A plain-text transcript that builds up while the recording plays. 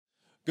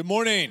Good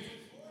morning.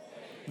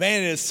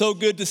 Man, it is so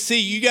good to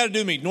see you. You got to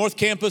do me. North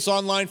Campus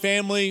online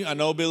family. I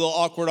know it'll be a little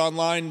awkward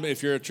online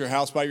if you're at your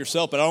house by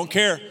yourself, but I don't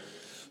care.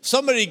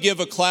 Somebody give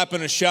a clap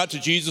and a shout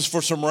to Jesus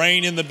for some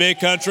rain in the big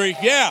country.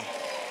 Yeah.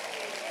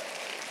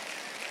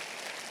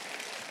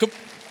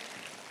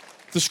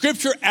 The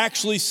scripture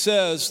actually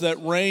says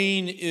that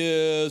rain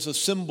is a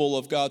symbol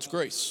of God's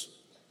grace.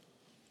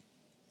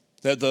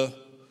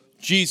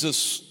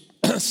 Jesus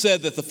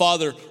said that the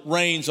Father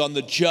rains on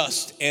the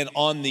just and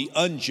on the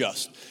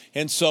unjust.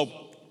 And so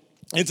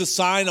it's a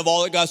sign of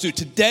all that God's doing.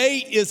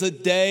 Today is a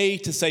day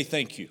to say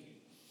thank you.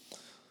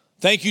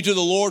 Thank you to the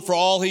Lord for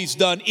all He's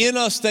done in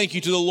us. Thank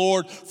you to the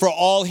Lord for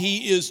all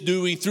He is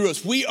doing through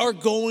us. We are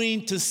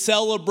going to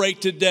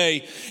celebrate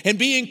today and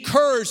be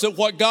encouraged that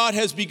what God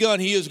has begun,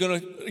 He is going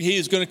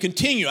to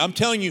continue. I'm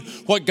telling you,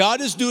 what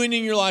God is doing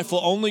in your life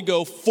will only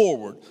go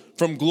forward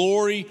from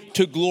glory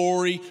to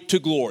glory to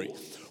glory.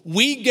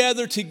 We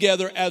gather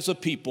together as a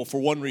people for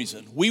one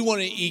reason. We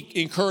want to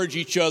encourage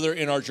each other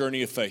in our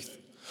journey of faith.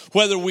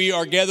 Whether we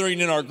are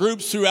gathering in our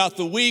groups throughout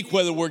the week,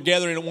 whether we're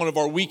gathering at one of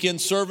our weekend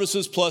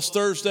services, plus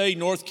Thursday,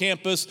 North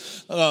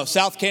Campus,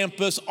 South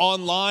Campus,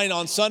 online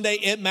on Sunday,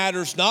 it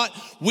matters not.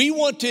 We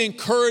want to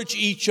encourage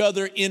each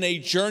other in a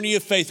journey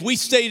of faith. We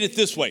state it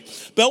this way.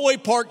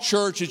 Beltway Park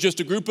Church is just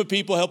a group of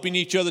people helping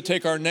each other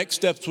take our next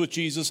steps with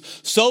Jesus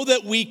so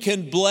that we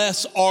can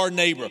bless our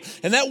neighbor.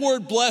 And that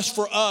word bless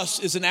for us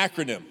is an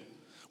acronym.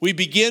 We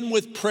begin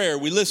with prayer,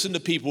 we listen to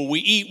people,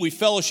 we eat, we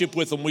fellowship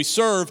with them, we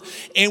serve,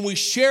 and we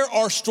share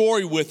our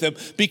story with them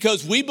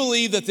because we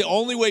believe that the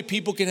only way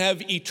people can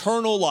have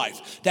eternal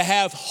life, to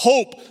have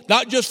hope,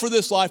 not just for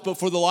this life, but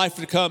for the life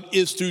to come,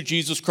 is through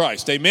Jesus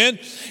Christ. Amen?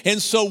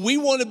 And so we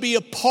want to be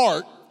a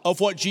part of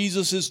what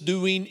Jesus is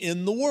doing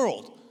in the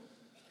world.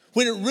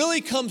 When it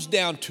really comes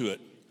down to it,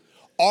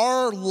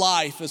 our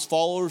life as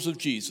followers of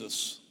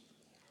Jesus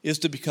is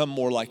to become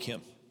more like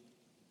Him.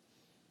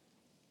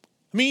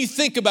 I mean, you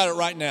think about it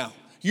right now.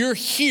 You're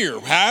here.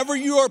 However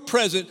you are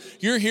present,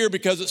 you're here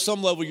because at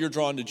some level you're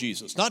drawn to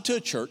Jesus, not to a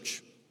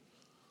church.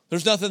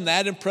 There's nothing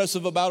that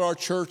impressive about our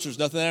church. There's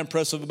nothing that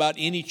impressive about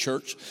any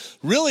church.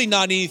 Really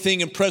not anything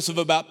impressive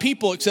about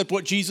people except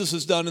what Jesus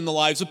has done in the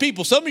lives of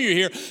people. Some of you are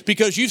here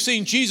because you've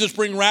seen Jesus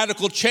bring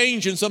radical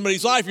change in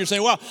somebody's life. You're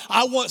saying, wow,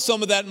 I want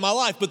some of that in my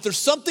life. But there's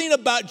something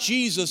about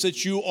Jesus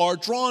that you are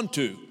drawn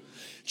to.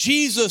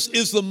 Jesus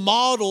is the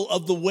model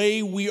of the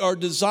way we are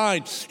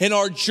designed. And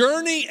our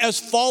journey as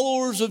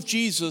followers of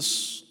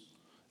Jesus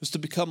is to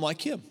become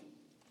like Him.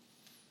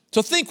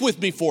 So think with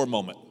me for a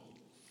moment.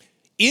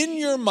 In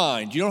your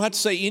mind, you don't have to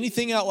say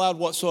anything out loud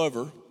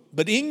whatsoever,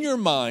 but in your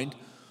mind,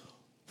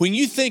 when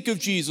you think of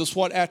Jesus,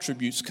 what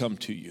attributes come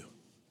to you?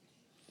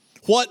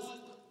 What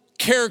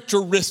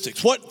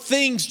characteristics, what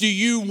things do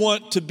you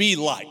want to be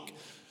like?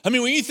 I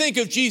mean, when you think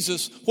of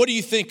Jesus, what do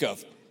you think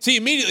of? See,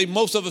 immediately,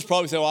 most of us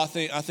probably say, well,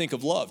 I think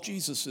of love.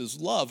 Jesus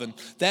is love, and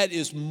that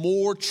is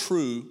more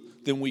true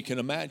than we can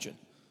imagine.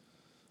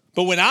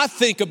 But when I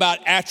think about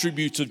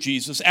attributes of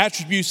Jesus,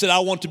 attributes that I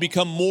want to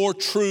become more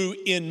true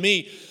in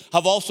me,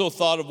 I've also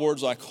thought of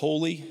words like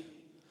holy,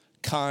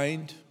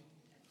 kind,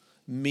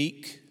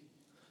 meek,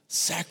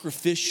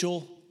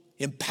 sacrificial,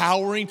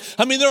 empowering.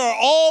 I mean, there are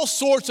all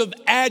sorts of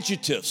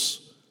adjectives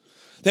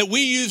that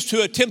we use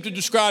to attempt to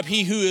describe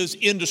He who is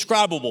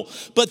indescribable.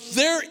 But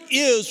there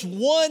is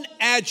one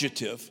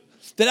adjective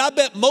that I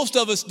bet most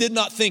of us did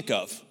not think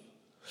of.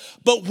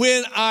 But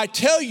when I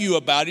tell you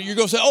about it, you're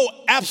going to say,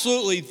 oh,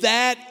 absolutely,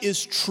 that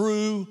is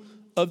true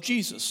of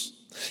Jesus.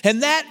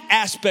 And that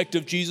aspect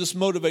of Jesus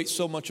motivates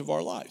so much of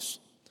our lives.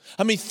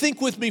 I mean,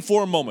 think with me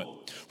for a moment.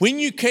 When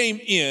you came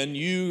in,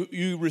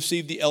 you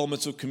received the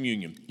elements of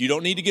communion. You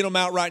don't need to get them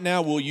out right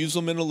now. We'll use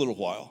them in a little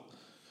while.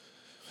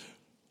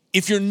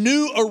 If you're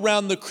new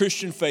around the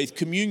Christian faith,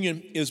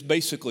 communion is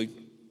basically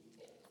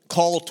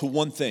called to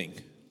one thing: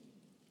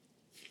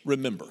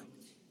 remember.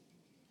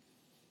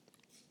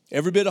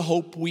 Every bit of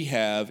hope we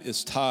have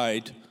is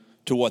tied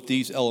to what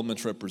these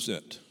elements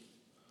represent.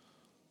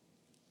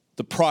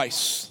 The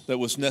price that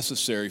was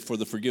necessary for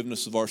the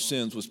forgiveness of our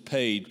sins was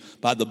paid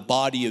by the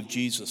body of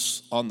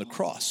Jesus on the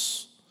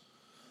cross.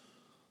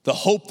 The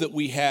hope that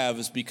we have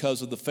is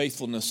because of the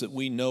faithfulness that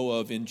we know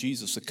of in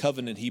Jesus, the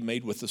covenant He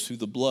made with us through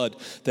the blood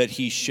that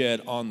He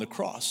shed on the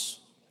cross.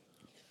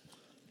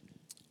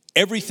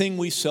 Everything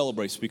we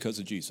celebrate is because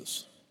of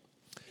Jesus.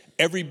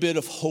 Every bit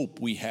of hope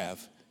we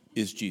have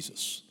is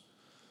Jesus.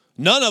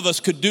 None of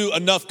us could do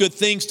enough good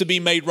things to be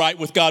made right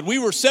with God. We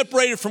were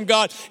separated from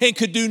God and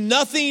could do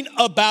nothing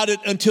about it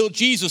until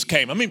Jesus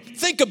came. I mean,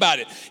 think about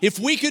it. If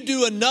we could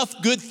do enough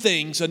good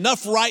things,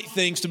 enough right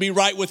things to be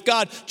right with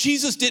God,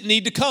 Jesus didn't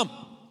need to come.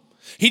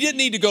 He didn't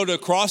need to go to a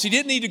cross. He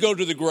didn't need to go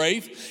to the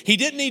grave. He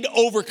didn't need to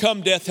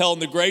overcome death, hell,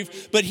 and the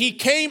grave. But He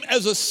came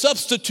as a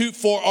substitute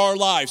for our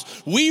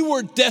lives. We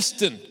were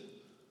destined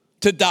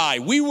to die.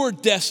 We were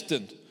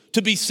destined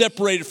to be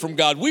separated from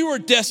God. We were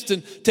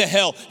destined to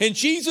hell. And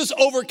Jesus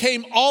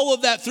overcame all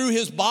of that through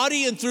His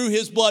body and through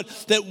His blood,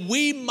 that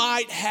we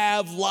might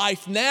have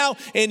life now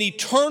and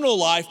eternal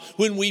life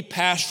when we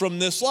pass from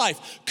this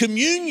life.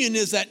 Communion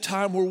is that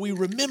time where we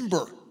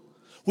remember.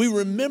 We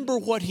remember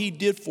what he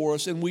did for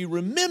us, and we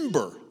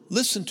remember,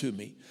 listen to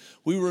me,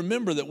 we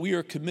remember that we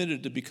are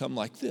committed to become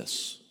like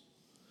this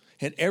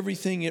and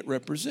everything it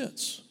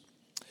represents.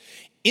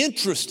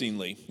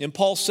 Interestingly, in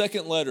Paul's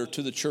second letter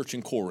to the church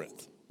in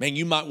Corinth, man,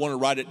 you might want to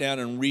write it down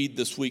and read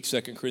this week,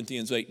 2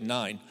 Corinthians 8 and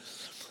 9.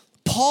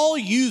 Paul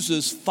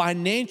uses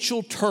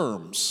financial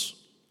terms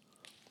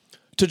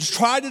to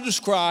try to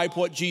describe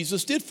what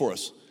Jesus did for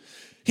us.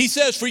 He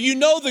says, for you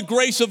know the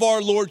grace of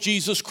our Lord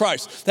Jesus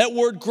Christ. That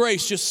word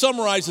grace just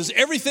summarizes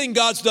everything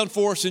God's done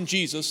for us in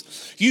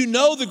Jesus. You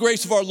know the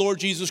grace of our Lord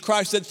Jesus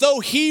Christ, that though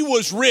he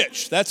was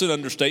rich, that's an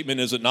understatement,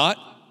 is it not?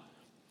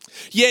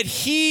 Yet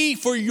he,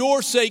 for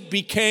your sake,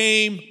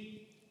 became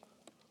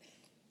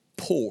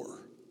poor,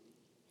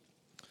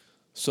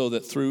 so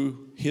that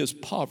through his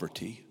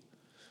poverty,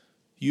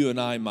 you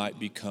and I might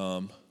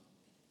become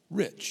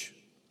rich.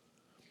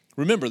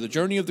 Remember, the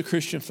journey of the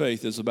Christian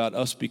faith is about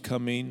us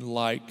becoming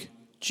like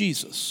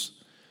Jesus.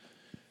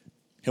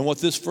 And what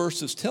this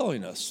verse is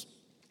telling us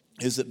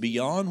is that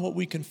beyond what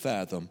we can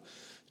fathom,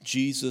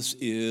 Jesus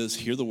is,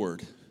 hear the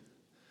word,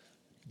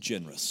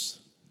 generous.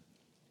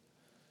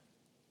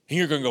 And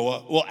you're going to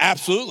go, well,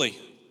 absolutely.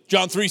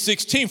 John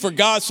 3:16, for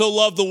God so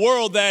loved the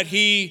world that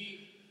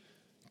he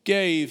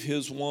gave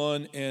his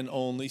one and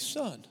only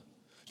Son.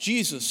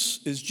 Jesus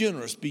is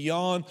generous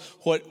beyond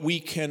what we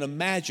can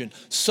imagine.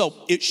 So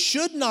it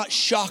should not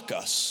shock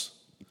us,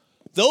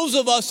 those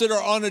of us that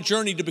are on a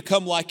journey to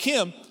become like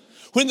him,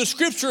 when the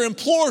scripture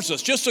implores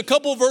us, just a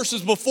couple of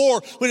verses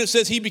before, when it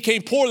says he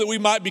became poor that we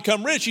might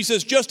become rich, he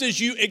says, just as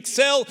you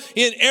excel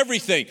in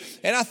everything.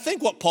 And I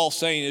think what Paul's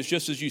saying is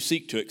just as you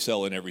seek to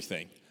excel in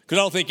everything. Because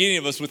I don't think any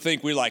of us would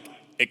think we like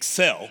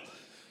excel.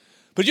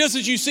 But just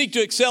as you seek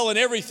to excel in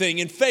everything,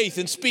 in faith,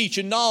 in speech,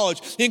 in knowledge,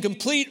 in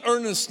complete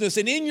earnestness,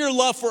 and in your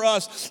love for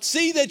us,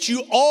 see that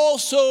you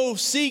also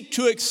seek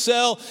to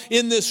excel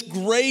in this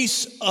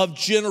grace of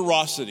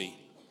generosity.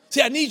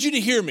 See, I need you to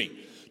hear me.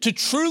 To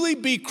truly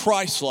be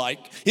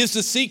Christ-like is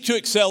to seek to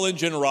excel in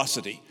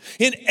generosity.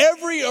 In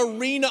every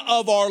arena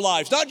of our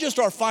lives, not just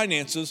our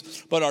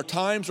finances, but our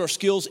times, our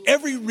skills,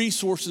 every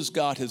resources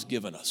God has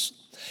given us.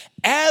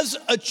 As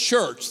a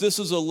church, this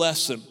is a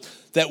lesson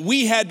that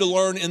we had to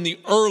learn in the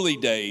early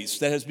days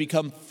that has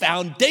become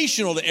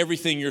foundational to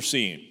everything you're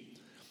seeing.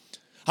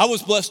 I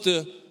was blessed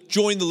to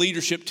join the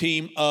leadership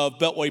team of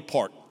Beltway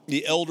Park,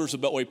 the elders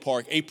of Beltway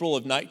Park, April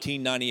of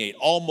 1998,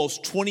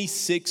 almost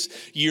 26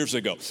 years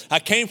ago. I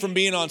came from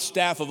being on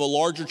staff of a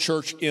larger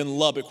church in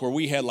Lubbock where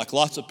we had like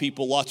lots of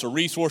people, lots of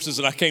resources,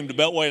 and I came to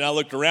Beltway and I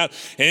looked around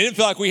and it didn't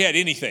feel like we had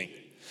anything.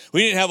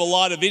 We didn't have a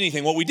lot of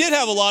anything. What we did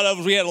have a lot of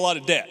was we had a lot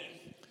of debt.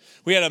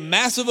 We had a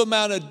massive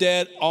amount of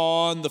debt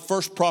on the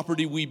first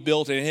property we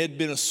built, and it had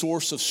been a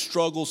source of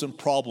struggles and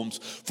problems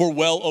for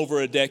well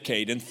over a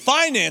decade. And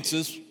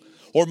finances,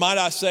 or might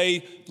I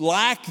say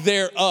lack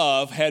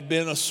thereof, had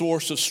been a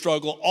source of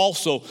struggle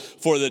also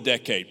for the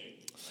decade.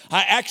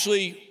 I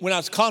actually, when I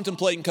was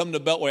contemplating coming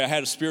to Beltway, I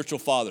had a spiritual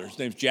father. His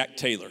name's Jack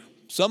Taylor.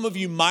 Some of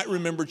you might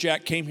remember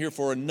Jack came here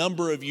for a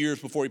number of years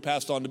before he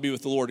passed on to be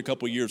with the Lord a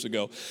couple of years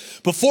ago.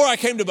 Before I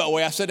came to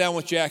Beltway, I sat down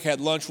with Jack, had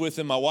lunch with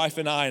him, my wife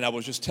and I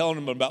was just telling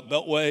him about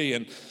Beltway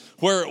and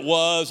where it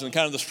was and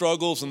kind of the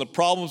struggles and the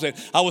problems. And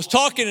I was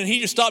talking and he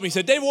just stopped me. He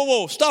said, Dave,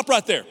 whoa, stop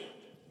right there.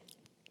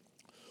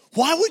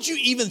 Why would you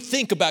even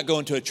think about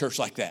going to a church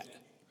like that?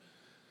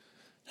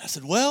 I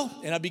said, well,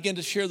 and I began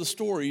to share the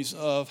stories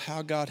of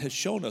how God has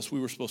shown us we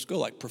were supposed to go,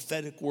 like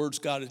prophetic words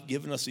God had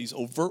given us, these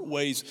overt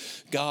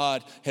ways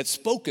God had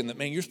spoken that,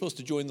 man, you're supposed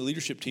to join the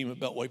leadership team at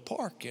Beltway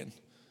Park. And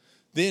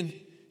then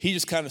he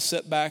just kind of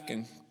sat back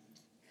and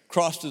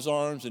crossed his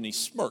arms and he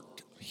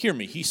smirked. Hear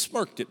me, he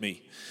smirked at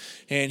me.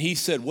 And he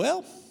said,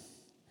 well,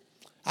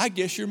 I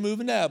guess you're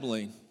moving to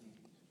Abilene.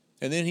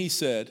 And then he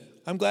said,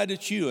 I'm glad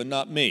it's you and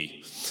not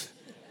me.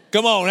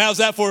 Come on, how's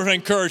that for an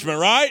encouragement,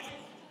 right?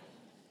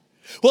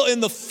 Well, in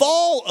the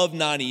fall of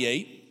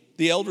 98,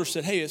 the elders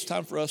said, hey, it's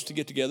time for us to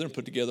get together and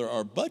put together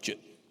our budget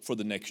for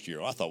the next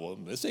year. I thought, well,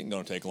 this ain't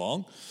going to take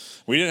long.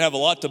 We didn't have a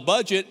lot to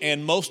budget,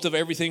 and most of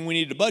everything we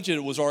needed to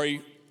budget was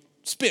already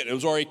spent. It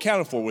was already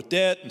accounted for with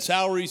debt and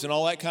salaries and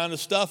all that kind of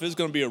stuff. It was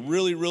going to be a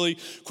really, really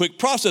quick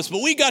process.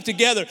 But we got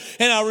together,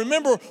 and I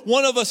remember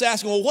one of us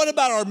asking, well, what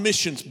about our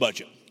missions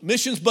budget?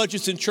 Missions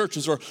budgets in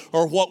churches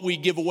or what we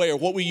give away or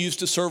what we use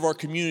to serve our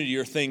community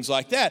or things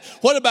like that.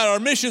 What about our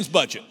missions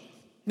budget?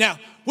 Now,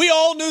 we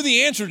all knew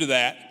the answer to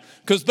that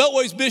because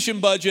Beltway's mission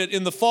budget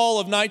in the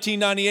fall of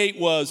 1998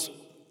 was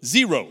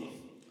zero.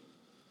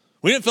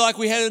 We didn't feel like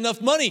we had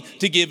enough money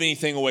to give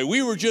anything away.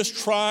 We were just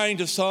trying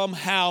to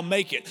somehow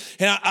make it.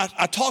 And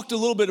I talked a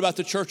little bit about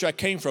the church I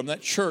came from.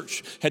 That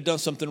church had done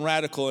something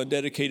radical and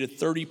dedicated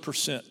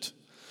 30%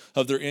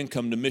 of their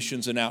income to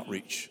missions and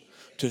outreach,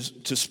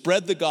 to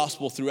spread the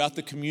gospel throughout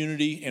the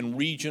community and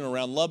region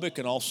around Lubbock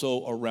and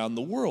also around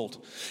the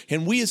world.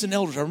 And we as an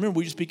elders, I remember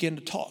we just began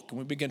to talk. And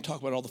we began to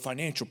talk about all the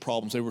financial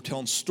problems. They were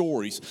telling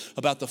stories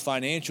about the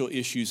financial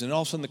issues. And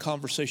all of a sudden the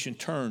conversation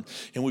turned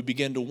and we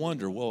began to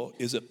wonder, well,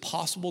 is it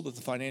possible that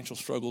the financial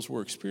struggles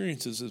we're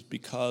experiencing is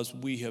because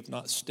we have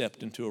not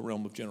stepped into a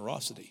realm of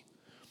generosity?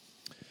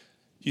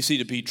 You see,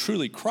 to be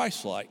truly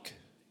Christ-like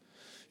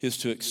is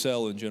to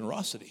excel in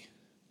generosity.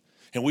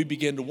 And we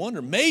began to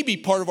wonder, maybe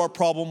part of our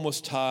problem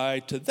was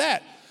tied to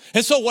that.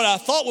 And so what I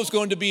thought was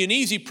going to be an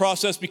easy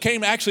process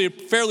became actually a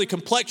fairly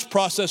complex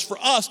process for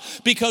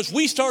us because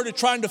we started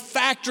trying to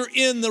factor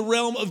in the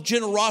realm of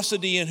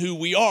generosity in who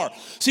we are.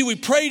 See, we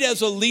prayed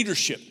as a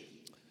leadership.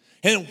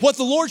 And what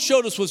the Lord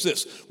showed us was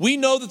this. We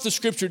know that the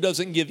Scripture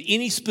doesn't give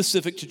any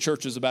specific to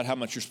churches about how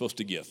much you're supposed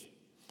to give.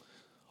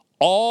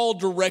 All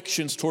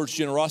directions towards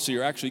generosity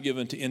are actually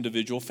given to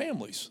individual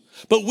families.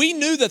 But we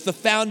knew that the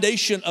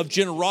foundation of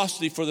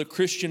generosity for the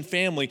Christian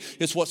family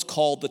is what's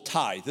called the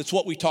tithe. That's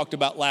what we talked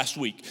about last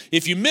week.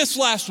 If you missed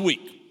last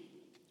week,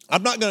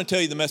 I'm not going to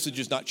tell you the message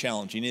is not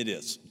challenging. It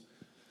is.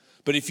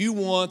 But if you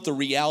want the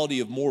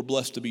reality of more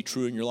blessed to be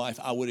true in your life,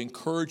 I would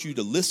encourage you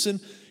to listen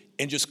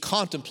and just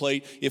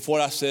contemplate if what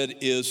I said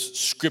is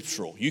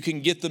scriptural. You can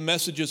get the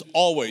messages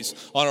always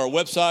on our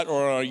website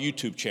or on our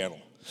YouTube channel.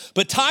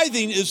 But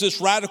tithing is this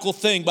radical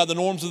thing by the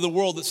norms of the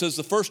world that says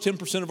the first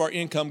 10% of our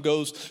income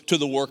goes to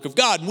the work of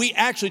God. And we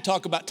actually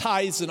talk about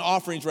tithes and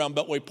offerings around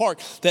Beltway Park,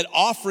 that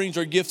offerings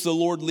are gifts the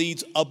Lord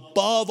leads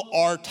above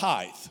our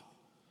tithe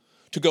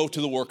to go to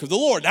the work of the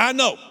Lord.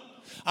 Now,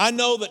 I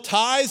know that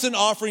tithes and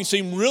offerings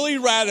seem really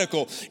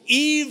radical,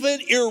 even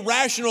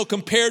irrational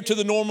compared to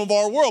the norm of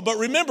our world. But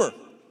remember,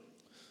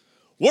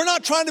 we're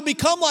not trying to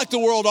become like the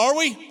world, are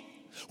we?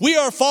 We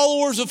are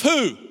followers of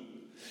who?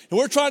 And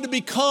we're trying to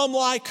become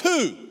like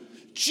who?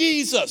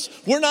 Jesus.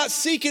 We're not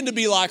seeking to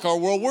be like our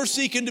world. We're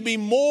seeking to be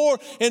more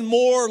and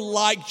more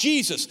like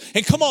Jesus.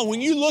 And come on,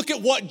 when you look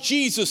at what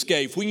Jesus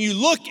gave, when you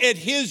look at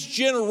his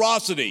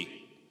generosity,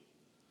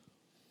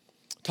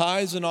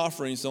 tithes and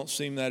offerings don't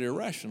seem that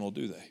irrational,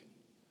 do they?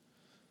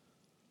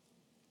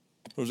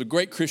 There was a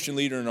great Christian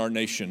leader in our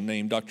nation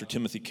named Dr.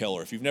 Timothy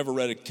Keller. If you've never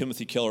read a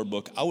Timothy Keller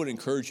book, I would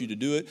encourage you to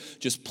do it.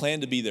 Just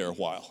plan to be there a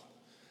while.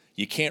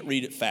 You can't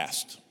read it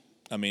fast.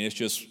 I mean, it's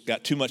just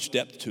got too much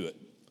depth to it.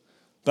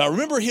 But I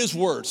remember his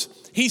words.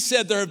 He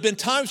said, there have been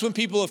times when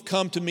people have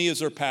come to me as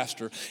their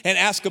pastor and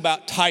asked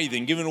about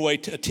tithing, giving away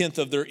a tenth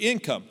of their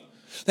income.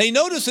 They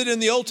notice that in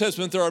the Old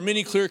Testament, there are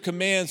many clear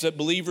commands that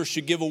believers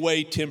should give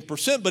away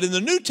 10%. But in the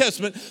New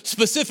Testament,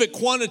 specific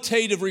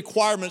quantitative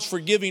requirements for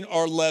giving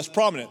are less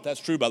prominent.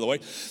 That's true, by the way.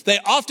 They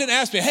often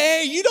ask me,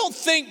 hey, you don't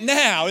think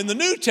now in the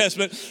New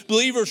Testament,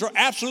 believers are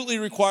absolutely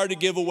required to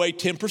give away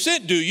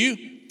 10%, do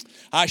you?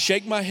 I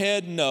shake my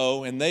head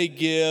no, and they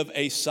give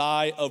a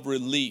sigh of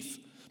relief.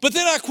 But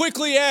then I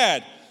quickly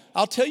add,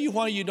 I'll tell you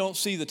why you don't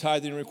see the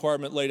tithing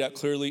requirement laid out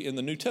clearly in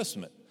the New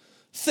Testament.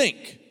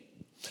 Think,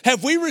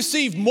 have we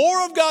received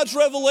more of God's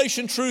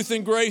revelation, truth,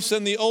 and grace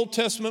than the Old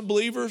Testament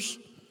believers,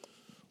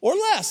 or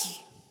less?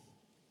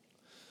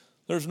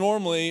 There's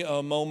normally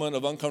a moment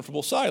of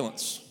uncomfortable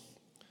silence.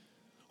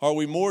 Are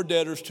we more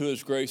debtors to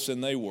his grace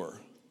than they were,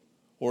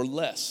 or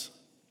less?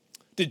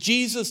 Did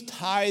Jesus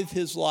tithe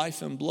his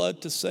life and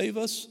blood to save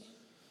us,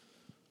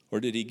 or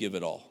did he give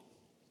it all?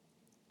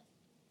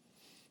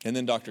 And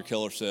then Dr.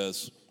 Keller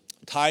says,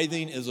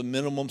 tithing is a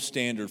minimum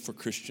standard for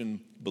Christian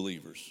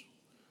believers.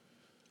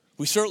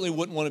 We certainly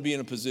wouldn't want to be in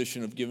a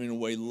position of giving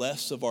away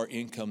less of our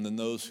income than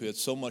those who had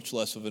so much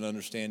less of an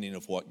understanding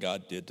of what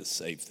God did to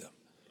save them.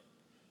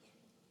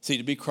 See,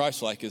 to be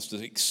Christ-like is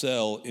to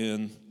excel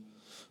in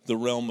the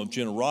realm of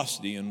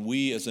generosity, and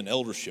we as an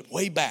eldership,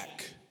 way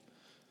back,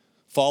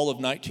 fall of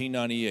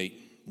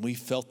 1998, we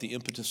felt the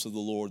impetus of the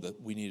Lord that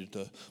we needed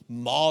to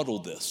model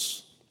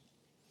this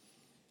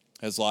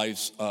as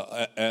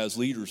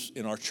leaders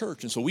in our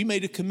church. And so we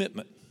made a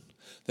commitment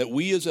that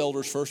we as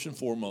elders, first and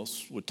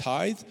foremost, would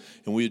tithe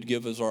and we would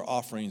give as our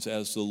offerings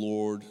as the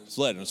Lord has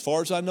led. And as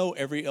far as I know,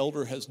 every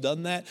elder has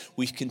done that.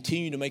 We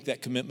continue to make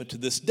that commitment to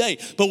this day.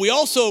 But we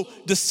also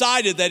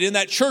decided that in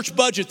that church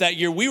budget that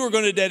year, we were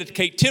going to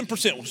dedicate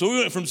 10%. So we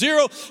went from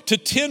 0 to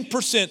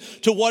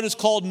 10% to what is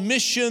called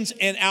missions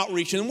and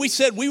outreach. And we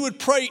said we would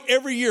pray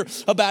every year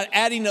about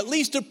adding at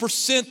least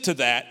 1% to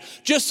that,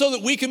 just so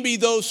that we can be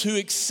those who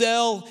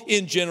excel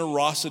in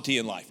generosity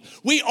in life.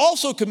 We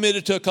also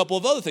committed to a couple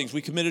of other things.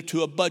 We committed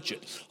to a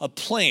budget, a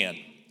plan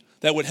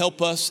that would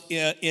help us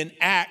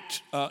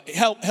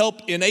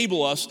help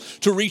enable us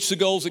to reach the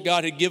goals that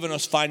God had given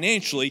us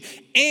financially.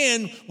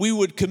 And we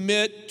would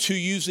commit to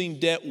using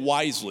debt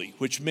wisely,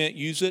 which meant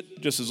use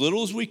it just as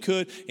little as we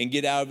could and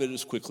get out of it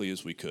as quickly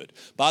as we could.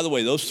 By the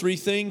way, those three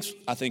things,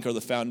 I think, are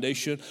the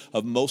foundation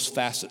of most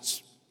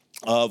facets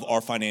of our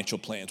financial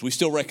plans. We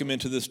still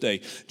recommend to this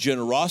day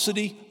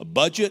generosity, a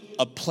budget,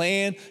 a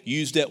plan,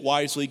 use debt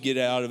wisely, get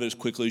out of it as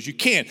quickly as you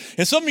can.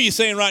 And some of you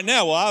saying right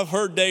now, well, I've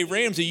heard Dave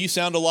Ramsey, you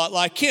sound a lot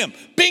like him.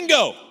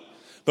 Bingo!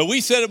 But we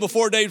said it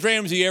before Dave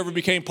Ramsey ever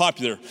became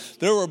popular.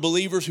 There were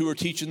believers who were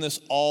teaching this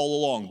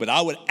all along. But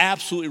I would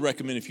absolutely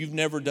recommend, if you've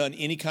never done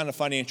any kind of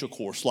financial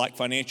course like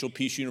Financial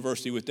Peace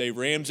University with Dave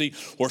Ramsey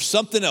or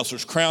something else,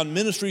 there's Crown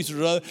Ministries,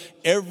 or other,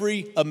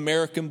 every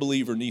American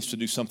believer needs to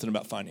do something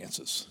about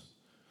finances.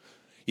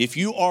 If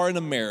you are an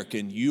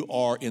American, you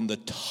are in the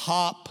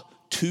top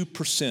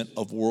 2%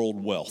 of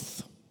world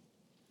wealth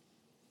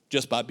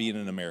just by being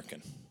an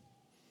American.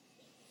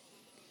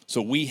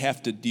 So we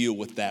have to deal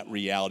with that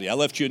reality. I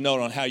left you a note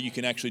on how you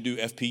can actually do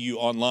FPU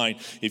online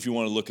if you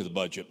want to look at the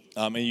budget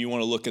and you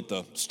want to look at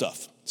the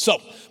stuff. So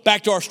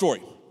back to our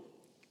story.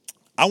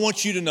 I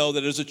want you to know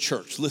that as a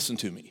church, listen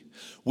to me,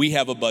 we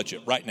have a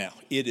budget right now.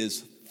 It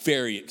is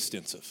very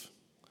extensive.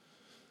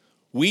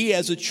 We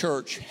as a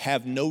church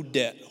have no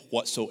debt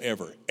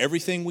whatsoever.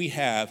 Everything we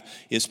have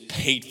is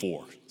paid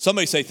for.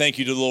 Somebody say thank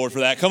you to the Lord for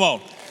that. Come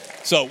on.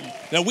 So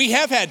now we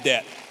have had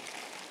debt.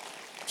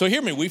 So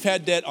hear me, we've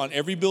had debt on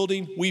every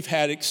building we've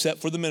had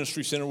except for the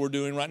ministry center we're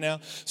doing right now.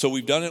 So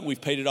we've done it,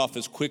 we've paid it off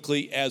as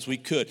quickly as we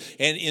could.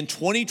 And in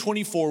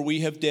 2024,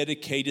 we have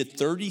dedicated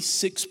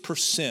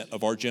 36%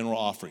 of our general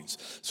offerings.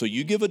 So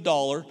you give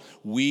 $1,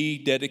 we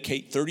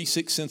dedicate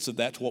 36 cents of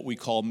that to what we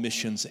call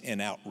missions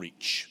and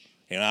outreach.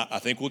 And I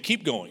think we'll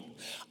keep going.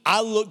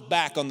 I look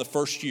back on the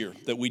first year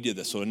that we did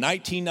this. So in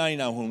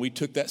 1999, when we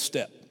took that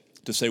step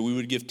to say we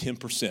would give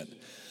 10%,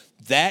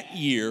 that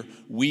year,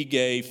 we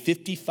gave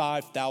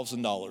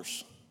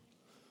 $55,000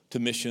 to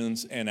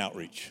missions and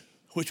outreach,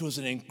 which was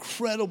an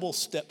incredible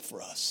step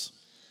for us.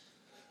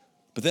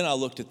 But then I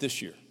looked at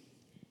this year,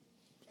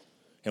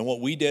 and what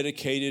we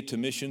dedicated to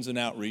missions and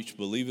outreach,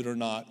 believe it or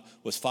not,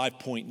 was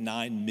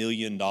 $5.9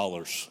 million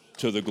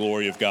to the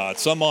glory of God.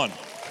 Some on.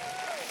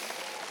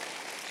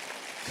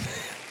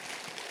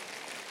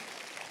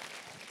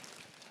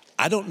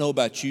 I don't know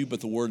about you, but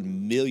the word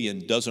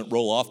million doesn't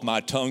roll off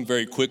my tongue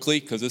very quickly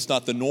because it's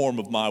not the norm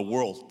of my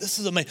world. This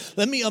is amazing.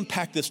 Let me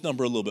unpack this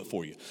number a little bit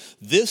for you.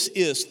 This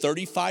is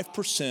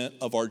 35%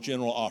 of our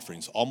general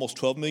offerings, almost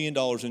 $12 million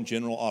in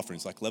general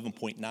offerings, like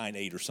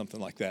 11.98 or something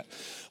like that,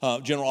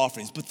 general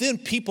offerings. But then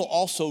people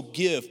also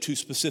give to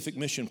specific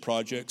mission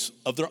projects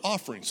of their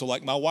offerings. So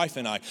like my wife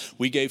and I,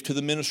 we gave to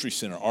the ministry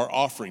center, our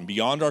offering.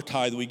 Beyond our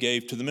tithe, we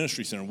gave to the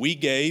ministry center. We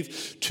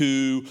gave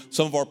to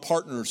some of our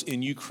partners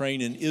in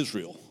Ukraine and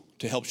Israel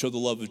to help show the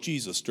love of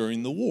Jesus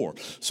during the war.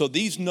 So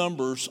these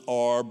numbers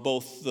are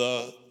both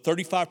the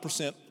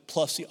 35%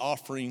 plus the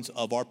offerings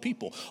of our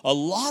people. A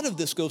lot of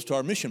this goes to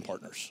our mission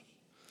partners.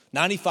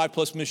 95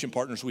 plus mission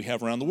partners we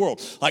have around the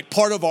world. Like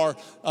part of our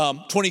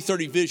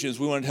 2030 visions,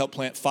 we wanted to help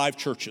plant 5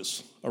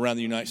 churches around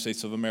the United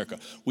States of America.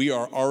 We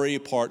are already a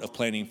part of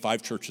planting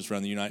 5 churches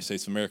around the United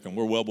States of America, and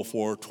we're well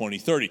before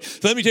 2030. So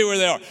let me tell you where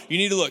they are. You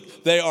need to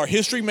look. They are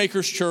History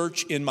Makers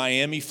Church in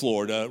Miami,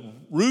 Florida,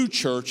 Rood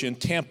Church in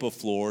Tampa,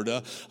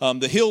 Florida,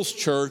 the Hills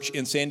Church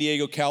in San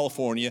Diego,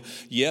 California.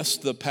 Yes,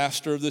 the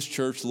pastor of this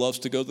church loves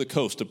to go to the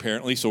coast,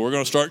 apparently, so we're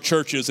going to start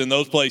churches in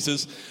those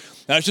places.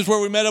 That's just where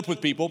we met up with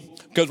people,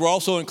 because we're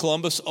also in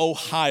Columbus,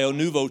 Ohio,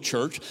 Nuvo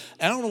Church.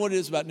 And I don't know what it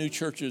is about new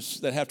churches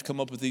that have to come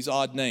up with these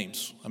odd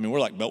names. I mean, we're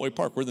like Beltway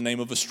Park. We're the name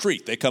of a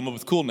street. They come up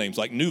with cool names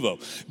like Nuvo.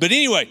 But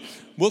anyway,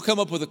 we'll come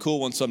up with a cool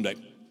one someday.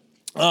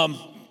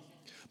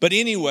 But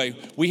anyway,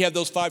 we have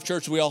those 5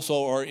 churches. We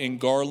also are in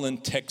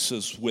Garland,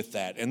 Texas with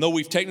that. And though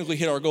we've technically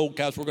hit our goal,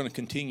 guys, we're going to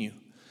continue.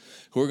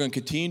 We're going to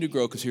continue to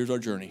grow because here's our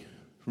journey.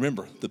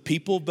 Remember, the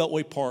people of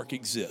Beltway Park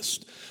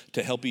exist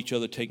to help each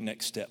other take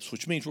next steps,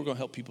 which means we're going to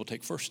help people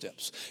take first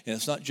steps. And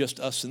it's not just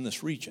us in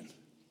this region.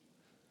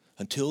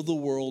 Until the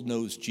world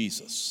knows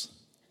Jesus,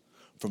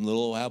 from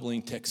little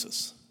Abilene,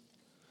 Texas,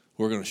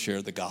 we're going to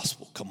share the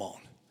gospel. Come on.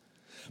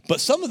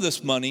 But some of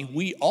this money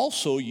we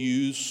also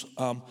use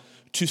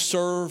to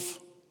serve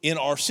in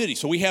our city.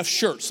 So we have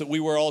shirts that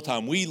we wear all the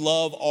time. We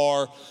love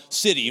our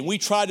city, and we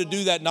try to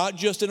do that not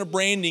just in a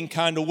branding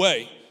kind of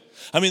way.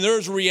 I mean,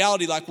 there's a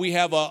reality like we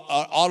have an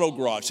auto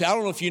garage. See, I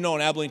don't know if you know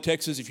in Abilene,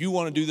 Texas, if you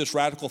want to do this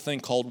radical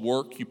thing called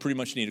work, you pretty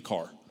much need a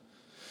car.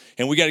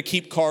 And we got to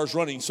keep cars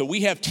running. So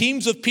we have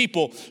teams of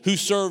people who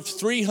served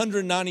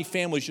 390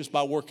 families just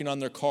by working on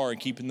their car and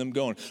keeping them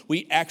going.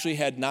 We actually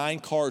had 9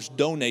 cars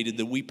donated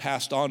that we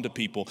passed on to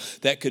people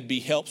that could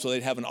be helped so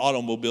they'd have an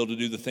automobile to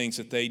do the things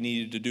that they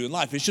needed to do in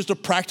life. It's just a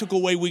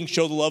practical way we can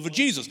show the love of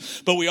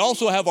Jesus. But we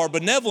also have our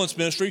benevolence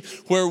ministry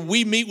where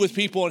we meet with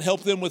people and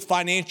help them with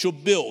financial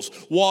bills,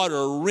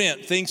 water,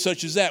 rent, things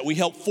such as that. We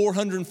help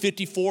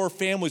 454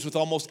 families with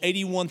almost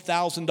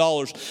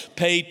 $81,000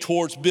 paid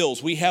towards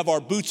bills. We have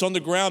our Boots on the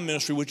Ground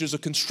ministry, which is a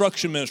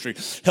construction ministry,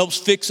 helps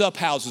fix up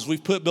houses.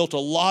 We've built a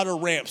lot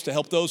of ramps to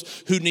help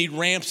those who need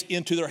ramps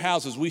into their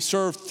houses. We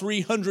served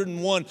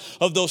 301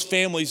 of those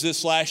families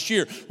this last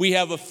year. We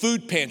have a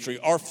food pantry.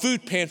 Our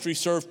food pantry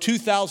served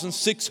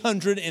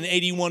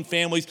 2,681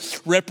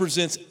 families,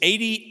 represents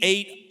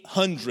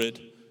 8,800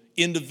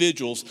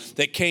 individuals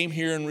that came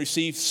here and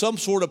received some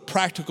sort of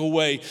practical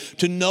way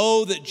to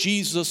know that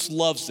Jesus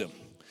loves them,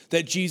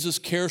 that Jesus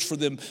cares for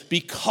them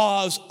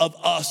because of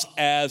us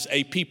as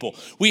a people.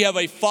 We have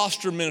a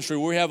foster ministry.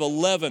 We have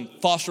 11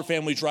 foster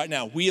families right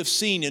now. We have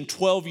seen in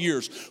 12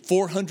 years,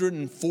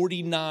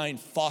 449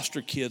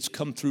 foster kids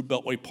come through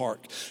Beltway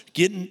Park,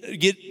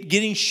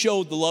 getting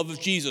showed the love of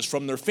Jesus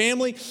from their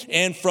family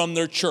and from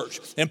their church.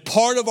 And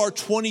part of our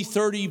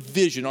 2030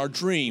 vision, our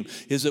dream,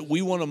 is that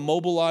we want to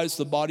mobilize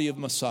the body of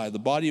Messiah, the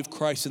body of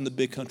Christ in the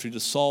big country,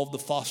 to solve the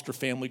foster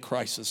family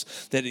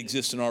crisis that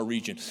exists in our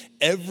region.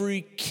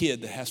 Every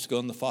kid that has to go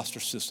in the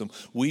foster system,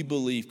 we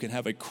believe, can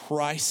have a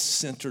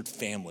Christ-centered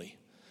family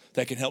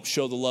that can help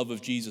show the love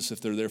of Jesus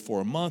if they're there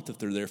for a month, if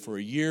they're there for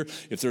a year,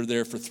 if they're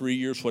there for 3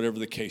 years, whatever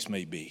the case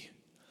may be.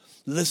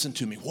 Listen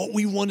to me. What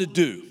we want to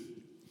do,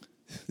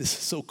 this is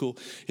so cool,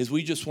 is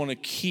we just want to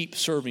keep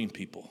serving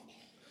people.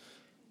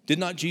 Did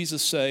not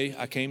Jesus say,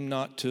 I came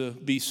not to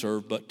be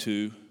served, but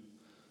to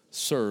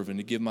serve and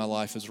to give my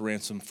life as a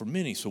ransom for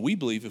many? So we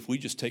believe if we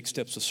just take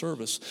steps of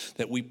service,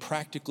 that we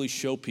practically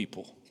show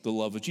people the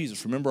love of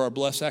Jesus. Remember our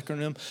BLESS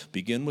acronym?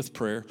 Begin with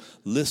prayer,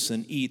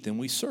 listen, eat, then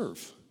we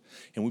serve.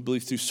 And we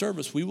believe through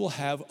service, we will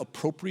have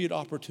appropriate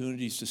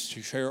opportunities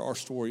to share our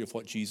story of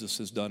what Jesus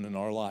has done in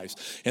our lives.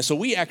 And so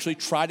we actually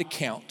try to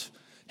count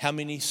how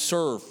many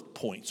serve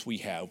points we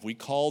have. We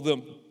call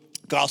them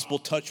gospel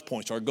touch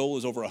points. Our goal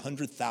is over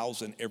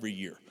 100,000 every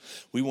year.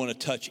 We want to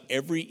touch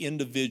every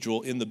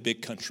individual in the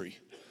big country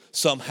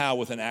somehow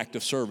with an act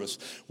of service.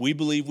 We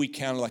believe we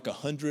counted like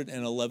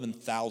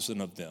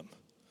 111,000 of them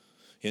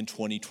in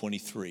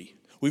 2023.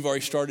 We've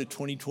already started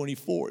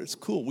 2024. It's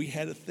cool. We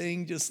had a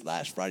thing just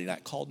last Friday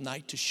night called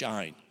Night to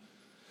Shine.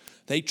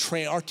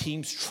 Our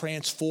teams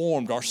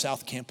transformed our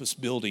South Campus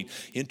building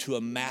into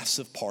a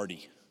massive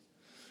party.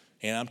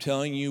 And I'm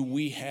telling you,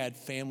 we had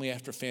family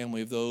after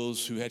family of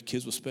those who had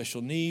kids with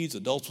special needs,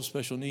 adults with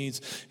special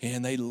needs,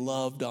 and they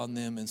loved on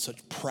them in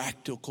such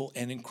practical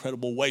and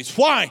incredible ways.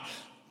 Why?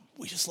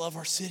 We just love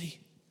our city.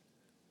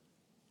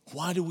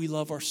 Why do we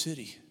love our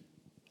city?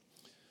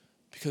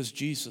 Because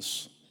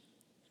Jesus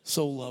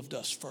so loved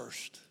us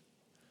first.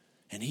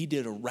 And he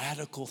did a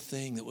radical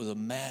thing that was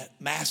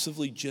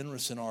massively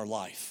generous in our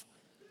life.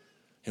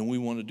 And we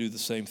want to do the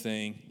same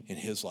thing in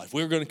his life.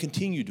 We're going to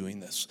continue doing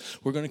this.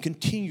 We're going to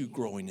continue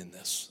growing in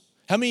this.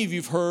 How many of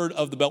you have heard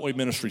of the Beltway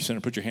Ministry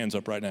Center? Put your hands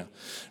up right now.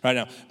 Right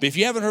now. But if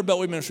you haven't heard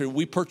Beltway Ministry,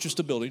 we purchased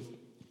a building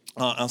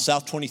on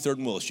South 23rd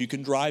and Willis. You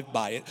can drive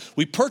by it.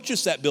 We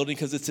purchased that building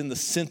because it's in the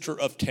center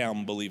of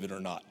town, believe it or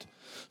not.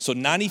 So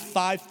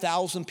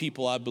 95,000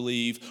 people, I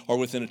believe, are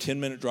within a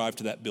 10-minute drive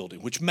to that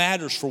building, which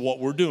matters for what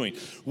we're doing.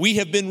 We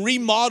have been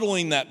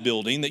remodeling that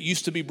building that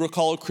used to be Brook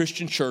Hollow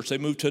Christian Church. They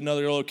moved to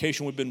another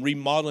location. We've been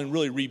remodeling,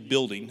 really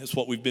rebuilding is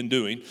what we've been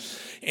doing.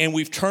 And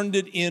we've turned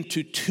it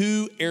into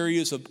 2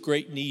 areas of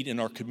great need in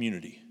our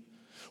community.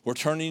 We're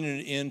turning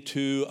it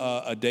into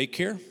a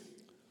daycare,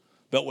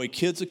 Beltway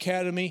Kids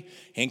Academy,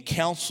 and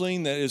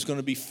counseling that is going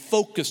to be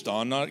focused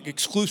on, not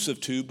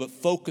exclusive to, but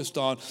focused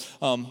on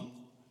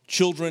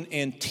children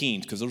and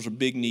teens, because those are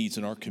big needs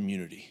in our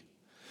community.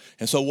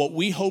 And so what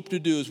we hope to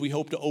do is we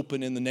hope to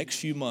open in the next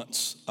few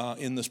months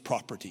in this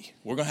property.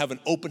 We're going to have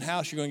an open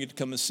house. You're going to get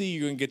to come and see.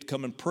 You're going to get to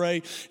come and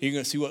pray. You're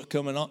going to see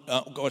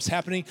what's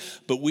happening.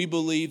 But we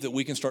believe that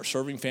we can start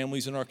serving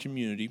families in our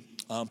community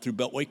through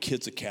Beltway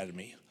Kids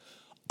Academy.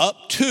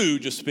 Up to,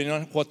 just depending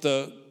on what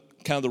the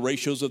kind of the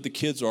ratios of the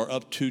kids are,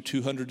 up to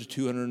 200 to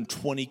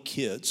 220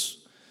 kids.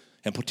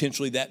 And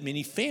potentially that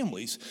many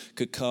families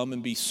could come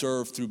and be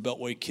served through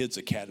Beltway Kids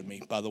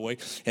Academy, by the way.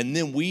 And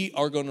then we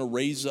are going to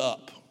raise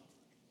up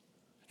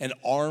an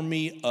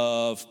army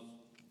of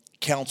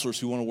counselors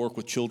who want to work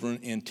with children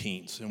and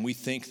teens. And we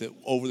think that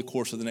over the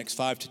course of the next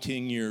 5 to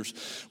 10 years,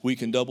 we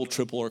can double,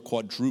 triple, or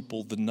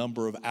quadruple the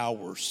number of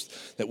hours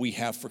that we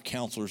have for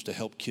counselors to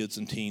help kids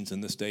and teens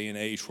in this day and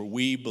age where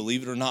we,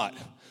 believe it or not,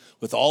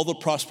 with all the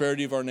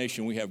prosperity of our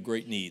nation, we have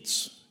great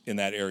needs in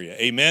that area.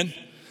 Amen?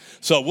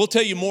 So we'll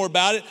tell you more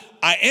about it.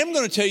 I am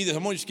going to tell you this.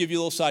 I'm going to just give you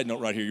a little side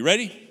note right here. You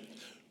ready?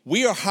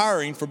 We are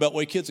hiring for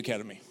Beltway Kids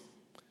Academy.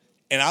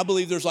 And I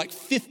believe there's like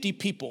 50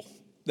 people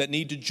that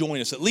need to join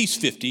us, at least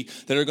 50,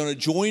 that are going to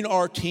join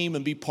our team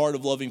and be part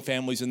of loving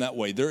families in that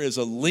way. There is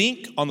a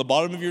link on the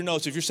bottom of your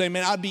notes. If you're saying,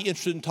 man, I'd be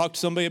interested in talking to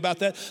somebody about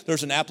that,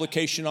 there's an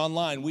application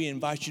online. We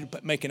invite you to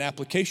make an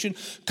application.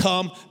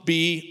 Come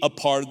be a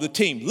part of the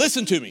team.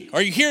 Listen to me.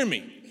 Are you hearing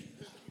me?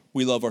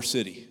 We love our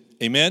city.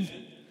 Amen?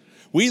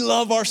 We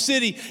love our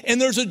city, and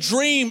there's a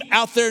dream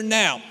out there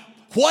now.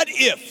 What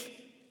if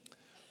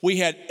we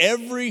had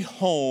every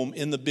home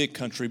in the big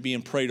country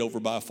being prayed over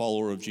by a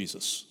follower of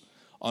Jesus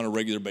on a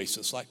regular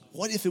basis? Like,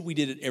 what if we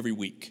did it every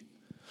week?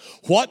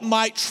 What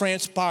might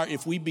transpire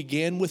if we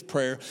began with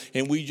prayer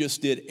and we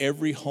just did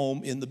every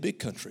home in the big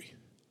country?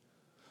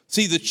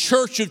 See, the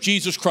Church of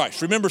Jesus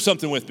Christ. Remember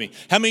something with me.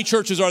 How many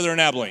churches are there in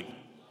Abilene?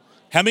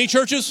 How many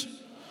churches?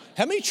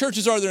 How many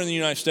churches are there in the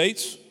United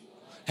States?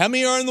 How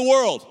many are in the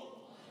world?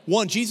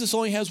 1. Jesus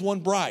only has 1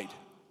 bride.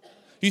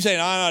 You say,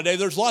 no, Dave,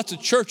 there's lots of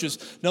churches.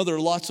 No, there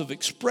are lots of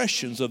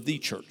expressions of the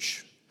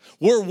church.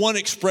 We're one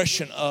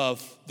expression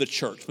of the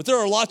church. But there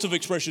are lots of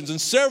expressions,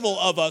 and several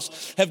of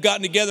us have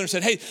gotten together and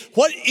said, hey,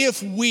 what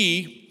if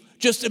we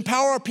just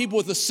empower our people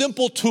with a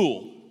simple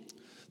tool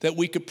that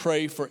we could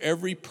pray for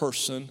every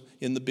person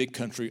in the big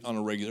country on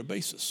a regular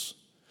basis?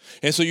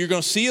 And so you're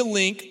going to see a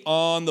link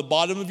on the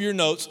bottom of your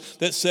notes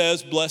that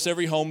says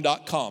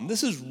blesseveryhome.com.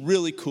 This is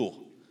really cool.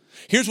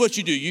 Here's what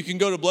you do. You can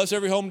go to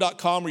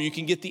blesseveryhome.com, or you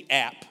can get the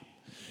app.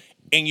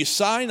 And you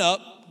sign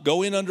up,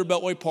 go in under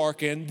Beltway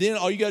Park, and then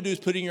all you got to do is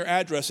put in your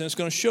address, and it's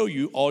going to show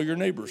you all your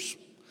neighbors.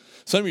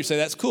 Some of you say,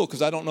 that's cool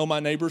because I don't know my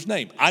neighbor's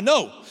name. I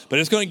know, but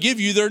it's going to give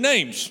you their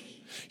names.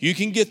 You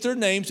can get their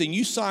names and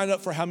you sign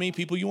up for how many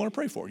people you want to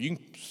pray for. You can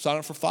sign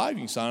up for 5, you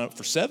can sign up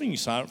for 7, you can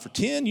sign up for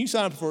 10, you can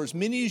sign up for as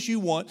many as you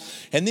want,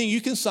 and then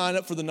you can sign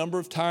up for the number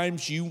of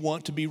times you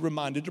want to be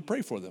reminded to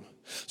pray for them.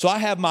 So I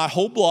have my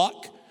whole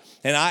block,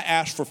 and I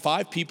ask for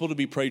 5 people to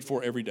be prayed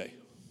for every day.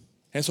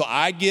 And so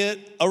I get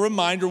a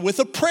reminder with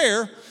a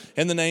prayer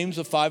in the names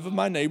of 5 of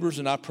my neighbors,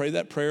 and I pray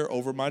that prayer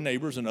over my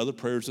neighbors and other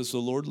prayers as the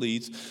Lord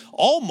leads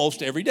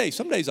almost every day.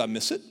 Some days I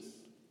miss it,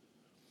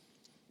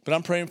 but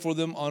I'm praying for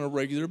them on a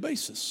regular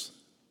basis.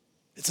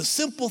 It's a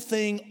simple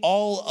thing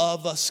all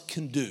of us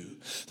can do.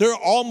 There are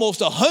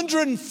almost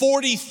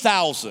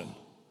 140,000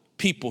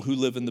 people who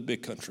live in the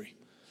big country.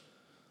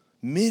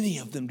 Many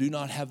of them do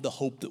not have the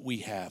hope that we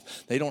have.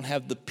 They don't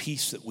have the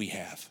peace that we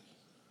have.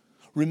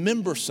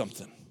 Remember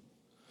something.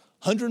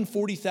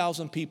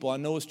 140,000 people, I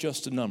know it's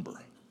just a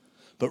number,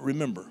 but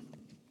remember,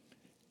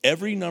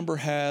 every number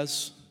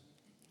has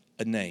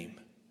a name.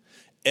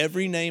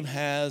 Every name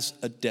has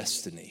a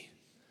destiny.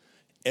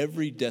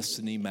 Every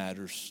destiny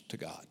matters to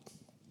God.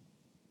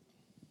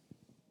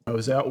 I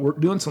was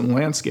out doing some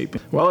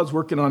landscaping. While I was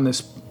working on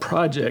this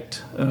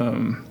project,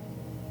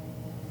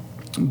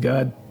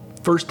 God,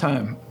 first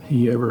time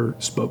he ever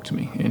spoke to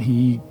me, and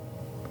he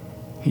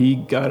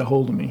got a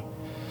hold of me.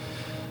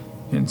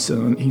 And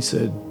so he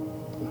said,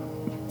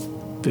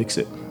 fix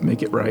it,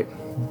 make it right,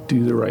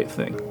 do the right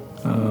thing.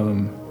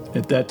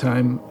 At that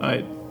time,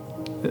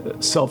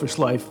 selfish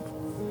life,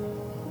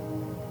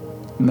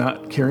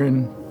 not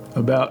caring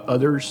about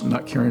others,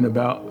 not caring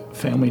about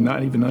family,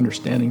 not even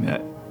understanding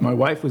that. My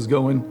wife was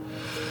going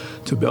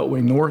to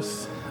Beltway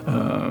North.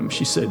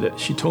 She said that,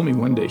 she told me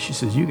one day, she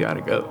says, you got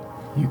to go.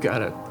 You got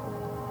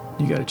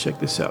to check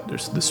this out.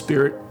 The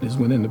Spirit is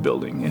within the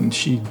building. And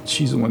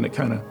she's the one that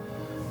kind of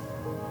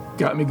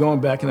got me going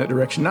back in that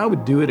direction. I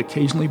would do it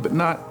occasionally, but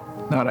not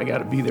I got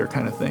to be there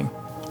kind of thing.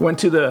 Went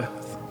to the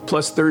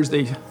Plus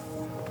Thursday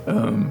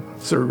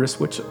service,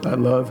 which I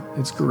love.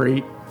 It's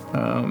great.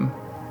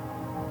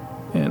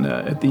 And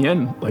at the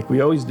end, like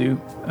we always do,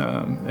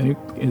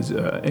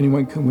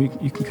 anyone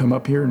you can come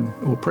up here and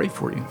we'll pray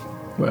for you.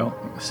 Well,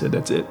 I said,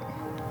 that's it.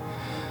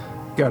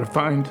 Got to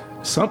find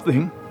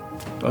something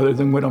other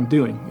than what I'm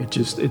doing.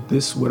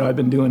 This what I've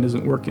been doing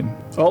isn't working.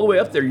 All the way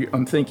up there,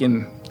 I'm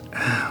thinking,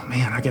 oh,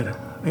 man, I gotta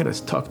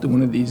talk to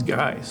one of these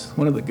guys.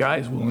 One of the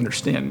guys will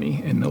understand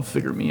me and they'll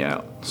figure me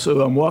out.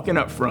 So I'm walking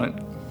up front,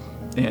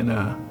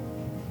 and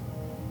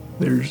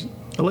there's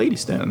a lady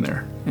standing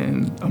there,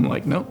 and I'm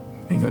like, nope,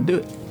 ain't gonna do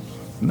it.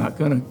 I'm not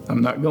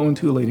going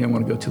to a lady. I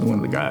want to go to one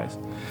of the guys.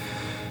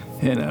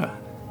 And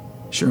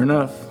sure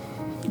enough,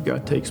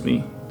 God takes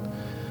me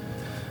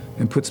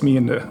and puts me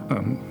into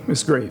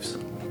Miss Graves.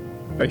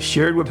 I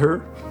shared with her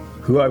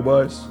who I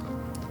was,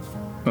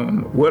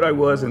 what I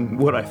was, and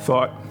what I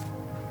thought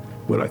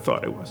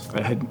I was.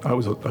 I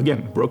was, again,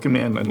 a broken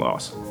man and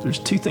lost. There's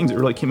 2 things that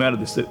really came out of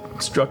this that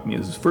struck me.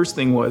 The first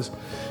thing was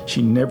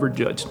she never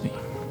judged me.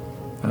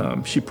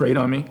 She prayed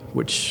on me,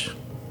 which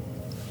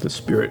the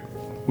Spirit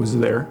was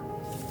there.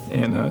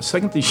 And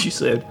second thing she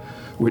said,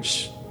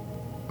 which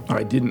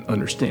I didn't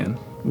understand,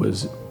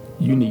 was,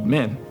 you need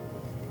men.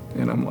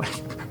 And I'm like,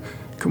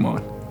 come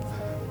on.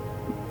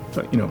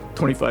 But,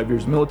 25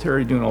 years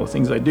military, doing all the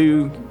things I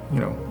do,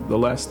 the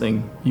last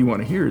thing you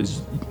want to hear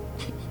is,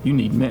 you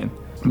need men.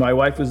 My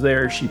wife was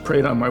there. She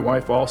prayed on my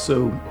wife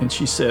also, and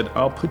she said,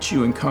 I'll put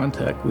you in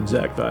contact with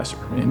Zach Vassar,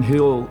 and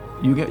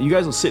you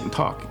guys will sit and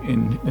talk,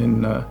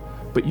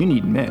 but you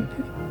need men.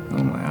 And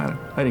I'm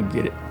like, I didn't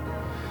get it.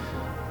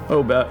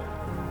 About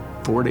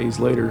 4 days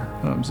later,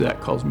 Zach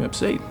calls me up,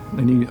 say,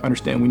 I need to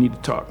understand, we need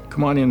to talk.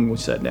 Come on in. We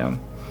sat down.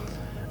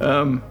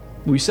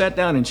 We sat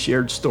down and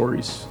shared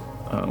stories,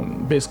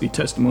 basically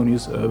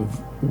testimonies of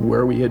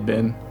where we had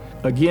been.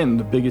 Again,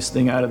 the biggest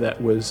thing out of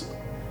that was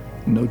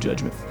no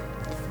judgment.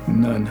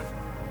 None.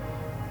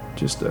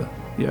 Just you're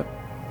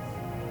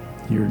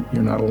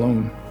not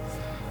alone.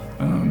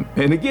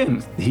 And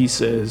again, he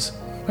says,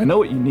 I know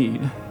what you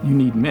need. You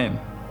need men.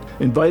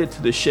 Invited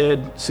to the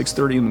shed,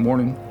 6:30 in the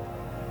morning.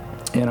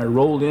 And I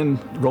rolled in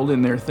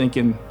there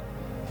thinking,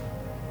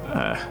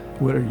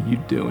 what are you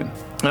doing?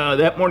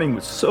 That morning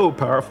was so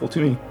powerful to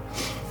me.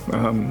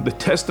 The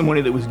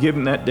testimony that was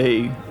given that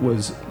day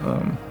was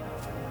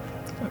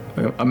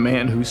a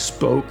man who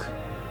spoke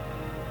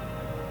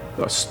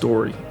a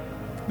story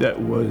that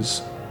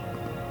was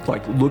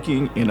like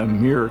looking in a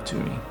mirror to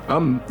me.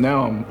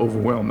 I'm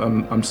overwhelmed.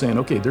 I'm saying,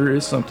 okay, there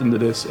is something to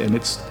this, and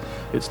it's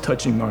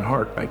touching my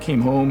heart. I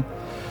came home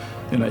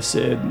and I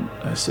said,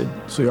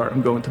 sweetheart,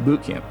 I'm going to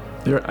boot camp.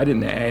 I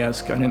didn't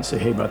ask. I didn't say,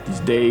 hey, about these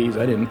days.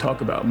 I didn't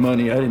talk about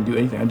money. I didn't do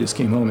anything. I just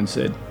came home and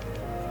said,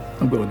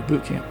 I'm going to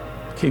boot camp.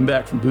 Came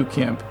back from boot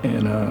camp,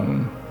 and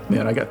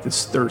man, I got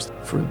this thirst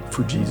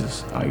for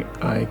Jesus.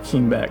 I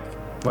came back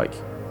like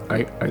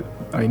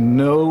I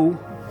know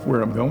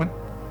where I'm going.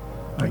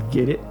 I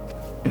get it,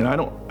 and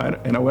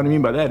what I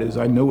mean by that is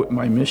I know what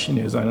my mission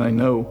is, and I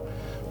know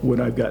what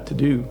I've got to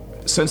do.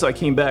 Since I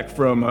came back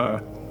from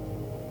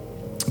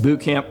boot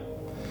camp,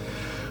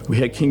 we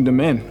had Kingdom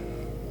Men.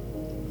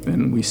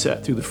 And we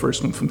sat through the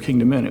first one from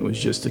Kingdom In. It was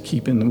just to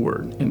keep in the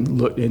Word and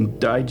look and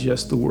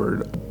digest the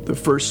Word. The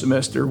first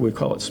semester, we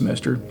call it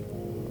semester,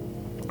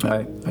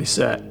 I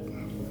sat.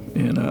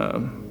 And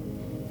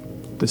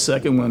the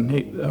second one,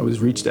 hey, I was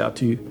reached out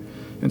to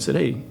and said,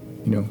 hey,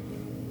 why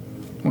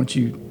don't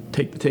you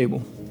take the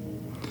table?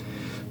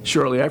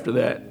 Shortly after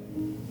that,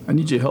 I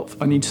need your help.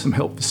 I need some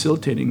help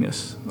facilitating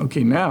this.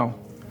 Okay,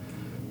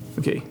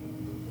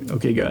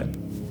 God,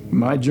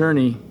 my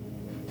journey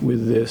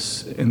with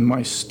this and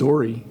my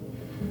story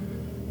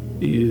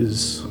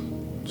is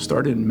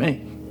started in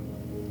May.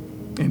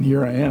 And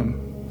here I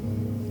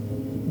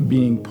am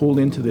being pulled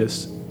into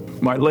this.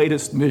 My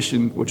latest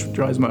mission, which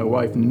drives my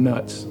wife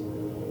nuts,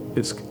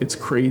 it's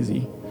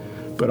crazy.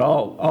 But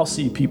I'll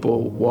see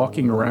people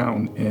walking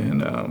around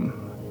and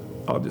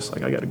I'll just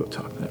I got to go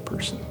talk to that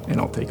person,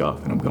 and I'll take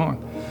off and I'm gone.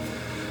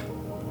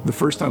 The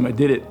first time I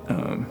did it,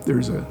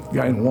 there's a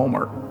guy in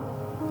Walmart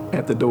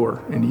at the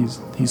door, and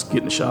he's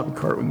getting a shopping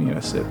cart with me, and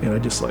I said,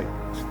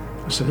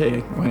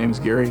 hey, my name is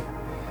Gary.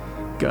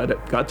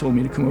 God told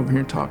me to come over here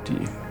and talk to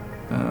you.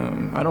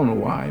 I don't know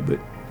why, but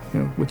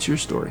what's your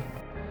story?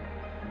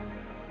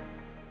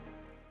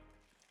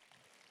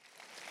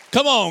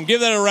 Come on,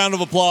 give that a round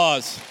of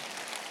applause.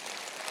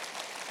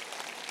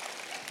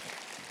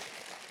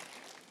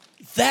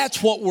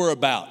 That's what we're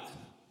about.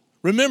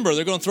 Remember,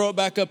 they're going to throw it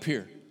back up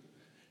here.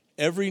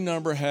 Every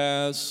number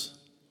has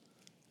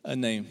a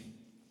name.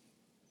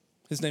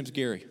 His name's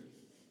Gary.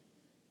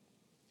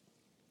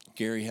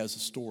 Gary has a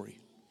story.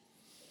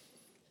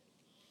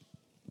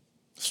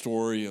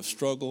 Story of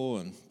struggle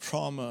and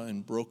trauma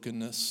and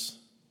brokenness,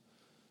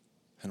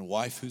 and a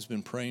wife who's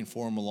been praying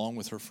for him along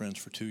with her friends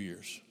for 2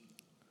 years.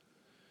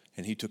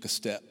 And he took a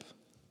step,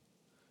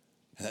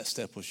 and that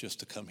step was just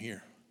to come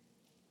here.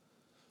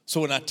 So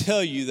when I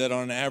tell you that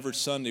on an average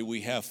Sunday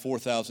we have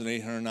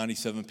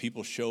 4,897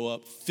 people show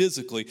up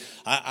physically,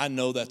 I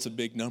know that's a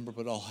big number,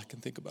 but all I can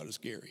think about is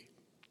Gary.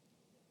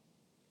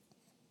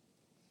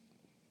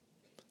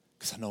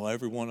 Because I know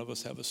every one of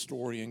us have a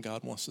story, and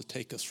God wants to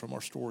take us from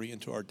our story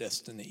into our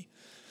destiny.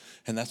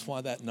 And that's why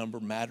that number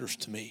matters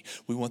to me.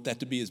 We want that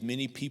to be as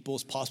many people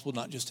as possible,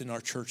 not just in our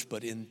church,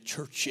 but in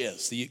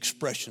churches, the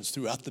expressions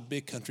throughout the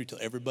big country till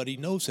everybody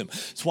knows him.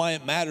 That's why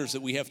it matters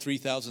that we have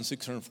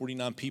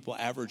 3,649 people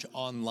average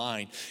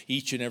online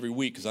each and every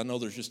week, because I know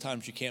there's just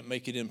times you can't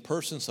make it in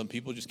person. Some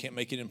people just can't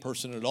make it in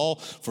person at all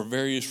for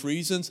various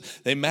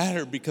reasons. They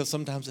matter because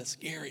sometimes that's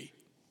Gary.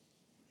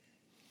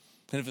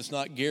 And if it's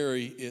not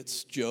Gary,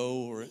 it's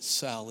Joe or it's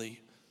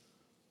Sally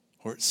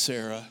or it's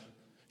Sarah.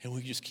 And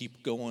we just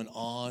keep going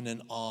on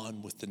and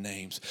on with the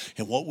names.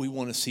 And what we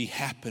want to see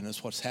happen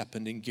is what's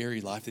happened in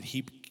Gary's life, that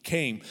he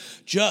came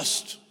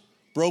just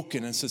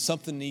broken and said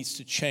something needs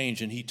to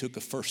change, and he took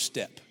a first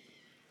step.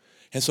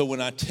 And so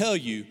when I tell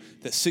you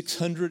that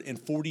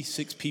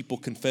 646 people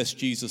confessed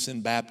Jesus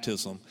in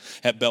baptism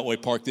at Beltway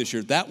Park this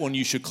year, that one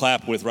you should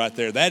clap with right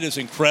there. That is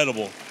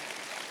incredible.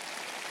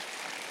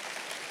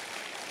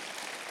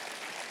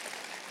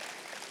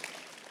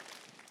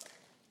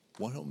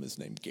 One of them is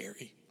named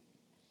Gary.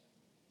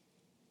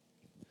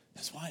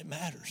 That's why it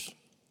matters.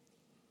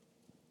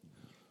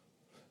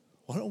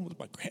 One of them was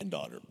my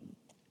granddaughter.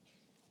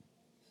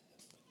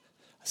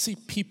 I see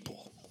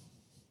people.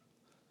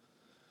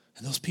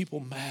 And those people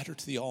matter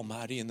to the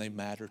Almighty, and they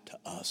matter to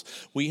us.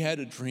 We had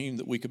a dream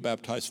that we could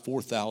baptize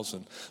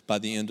 4,000 by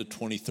the end of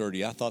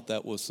 2030. I thought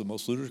that was the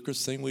most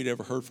ludicrous thing we'd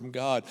ever heard from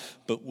God.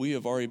 But we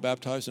have already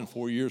baptized in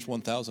 4 years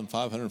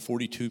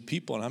 1,542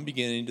 people. And I'm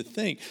beginning to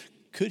think,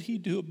 could he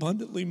do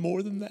abundantly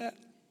more than that?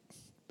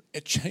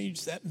 It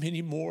changed that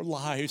many more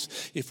lives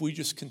if we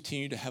just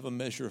continue to have a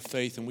measure of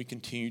faith, and we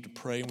continue to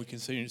pray, and we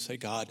continue to say,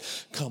 God,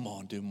 come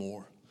on, do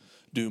more.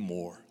 Do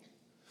more.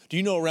 Do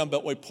you know around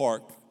Beltway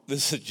Park,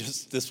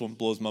 this one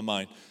blows my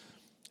mind.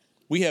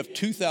 We have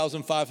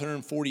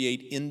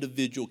 2,548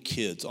 individual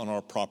kids on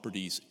our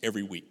properties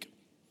every week.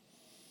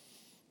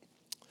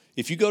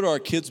 If you go to our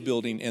kids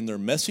building and they're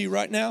messy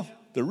right now,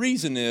 the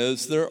reason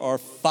is there are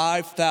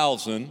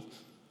 5,000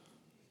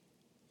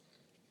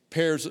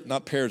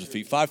 not pairs of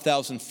feet,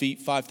 5,000 feet,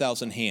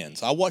 5,000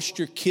 hands. I watched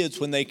your kids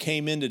when they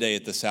came in today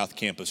at the South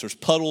Campus. There's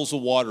puddles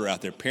of water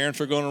out there.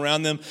 Parents are going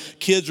around them.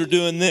 Kids are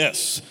doing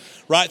this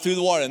right through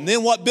the water. And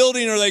then what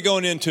building are they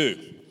going into?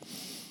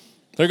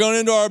 They're going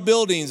into our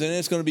buildings, and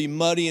it's going to be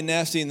muddy and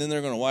nasty, and then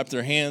they're going to wipe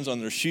their hands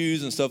on their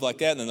shoes and stuff like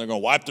that, and then they're going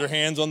to wipe their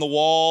hands on the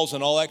walls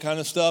and all that kind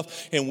of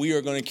stuff, and we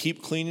are going to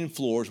keep cleaning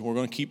floors, and we're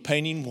going to keep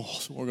painting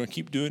walls, and we're going to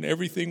keep doing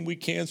everything we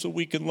can so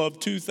we can love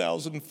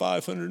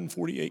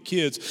 2,548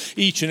 kids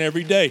each and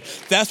every day.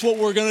 That's what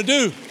we're going to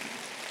do,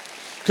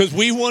 because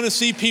we want to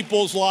see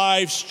people's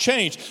lives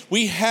change.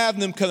 We have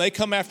them, they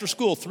come after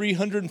school,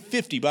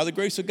 350. By the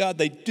grace of God,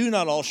 they do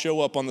not all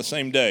show up on the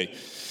same day.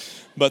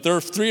 But there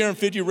are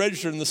 350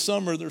 registered in the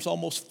summer. There's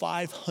almost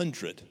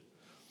 500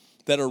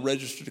 that are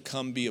registered to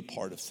come be a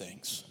part of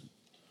things.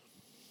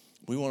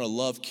 We want to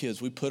love kids.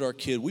 We put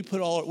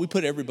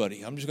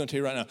everybody. I'm just going to tell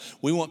you right now.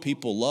 We want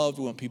people loved.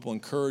 We want people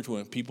encouraged. We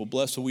want people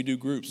blessed. So we do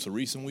groups. The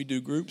reason we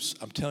do groups,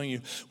 I'm telling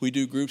you, we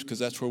do groups because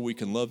that's where we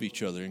can love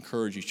each other,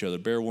 encourage each other,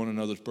 bear one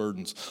another's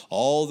burdens.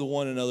 All the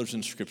one another's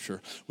in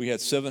Scripture. We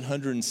had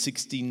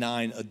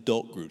 769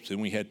 adult groups,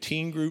 and we had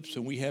teen groups,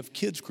 and we have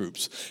kids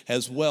groups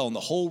as well. And the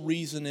whole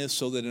reason is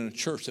so that in a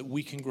church that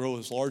we can grow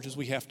as large as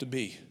we have to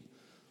be.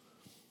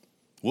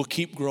 We'll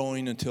keep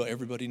growing until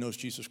everybody knows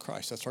Jesus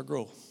Christ. That's our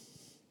goal.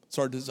 It's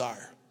our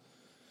desire.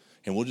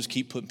 And we'll just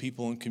keep putting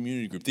people in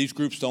community group. These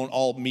groups don't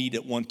all meet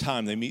at one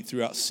time. They meet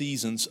throughout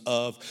seasons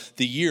of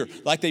the year,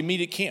 like they meet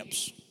at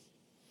camps.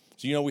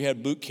 So we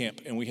had boot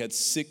camp, and we had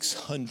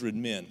 600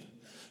 men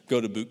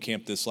go to boot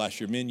camp this last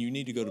year. Men, you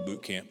need to go to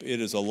boot camp.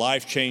 It is a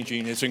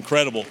life-changing, it's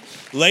incredible.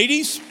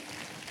 Ladies,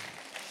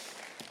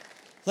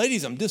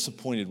 I'm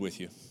disappointed with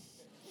you.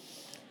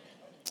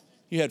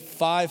 You had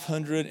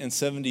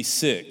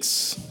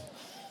 576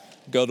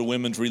 go to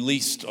women's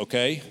released,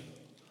 okay?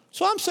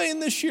 So I'm saying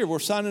this year, we're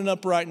signing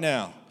up right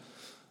now.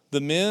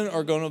 The men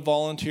are going to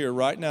volunteer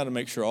right now to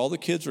make sure all the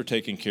kids are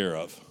taken care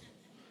of.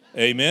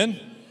 Amen?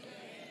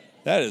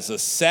 That is the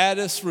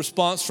saddest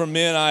response from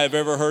men I have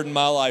ever heard in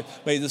my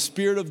life. May the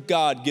Spirit of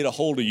God get a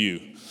hold of you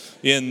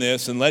in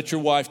this and let your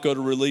wife go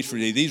to release for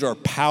you. These are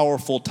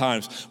powerful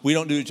times. We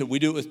don't do it, we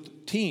do it with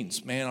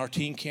teens. Man, our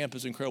teen camp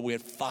is incredible. We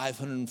had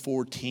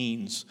 504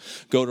 teens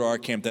go to our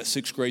camp, that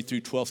 6th grade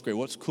through 12th grade.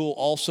 What's cool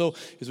also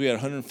is we had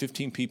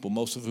 115 people,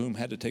 most of whom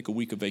had to take a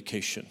week of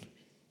vacation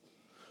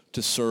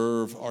to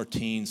serve our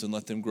teens and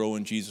let them grow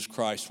in Jesus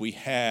Christ. We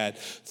had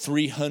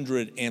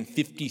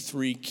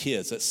 353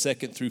 kids, that's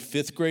 2nd through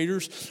 5th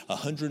graders,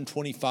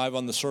 125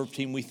 on the serve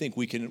team. We think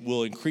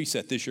we'll increase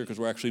that this year because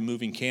we're actually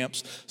moving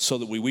camps so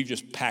that we've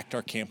just packed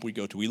our camp we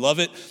go to. We love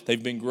it.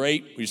 They've been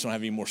great. We just don't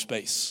have any more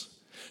space.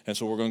 And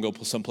so we're going to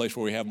go someplace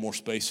where we have more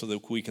space so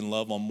that we can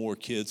love on more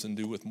kids and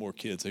do with more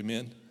kids.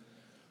 Amen?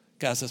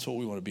 Guys, that's what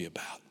we want to be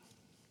about.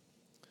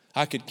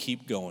 I could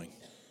keep going.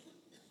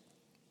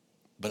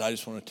 But I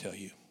just want to tell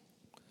you,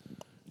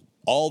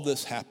 all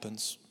this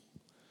happens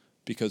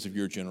because of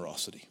your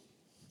generosity.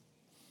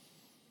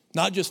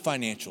 Not just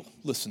financial.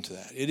 Listen to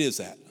that. It is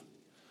that.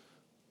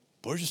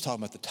 But we're just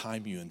talking about the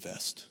time you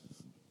invest.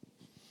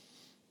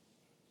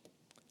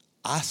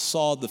 I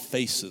saw the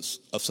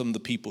faces of some of the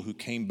people who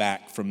came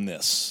back from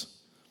this.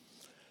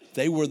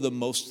 They were the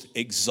most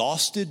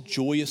exhausted,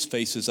 joyous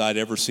faces I'd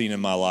ever seen in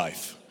my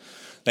life.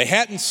 They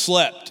hadn't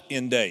slept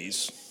in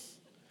days,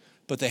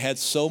 but they had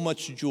so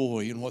much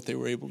joy in what they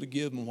were able to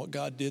give and what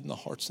God did in the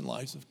hearts and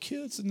lives of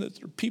kids, and that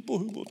there are people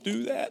who will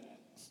do that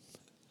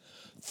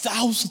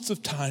thousands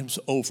of times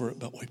over at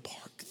Beltway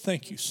Park.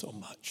 Thank you so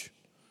much.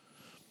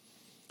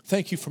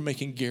 Thank you for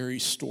making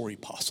Gary's story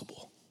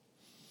possible.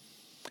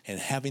 And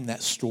having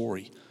that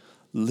story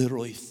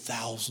literally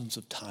thousands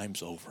of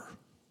times over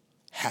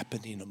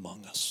happening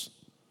among us.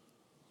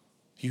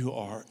 You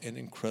are an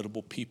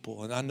incredible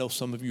people. And I know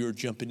some of you are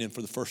jumping in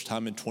for the first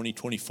time in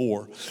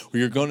 2024, or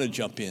you're going to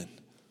jump in.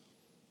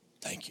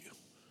 Thank you.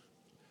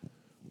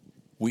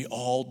 We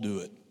all do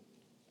it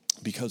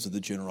because of the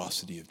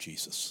generosity of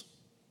Jesus.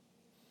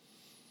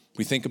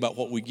 We think about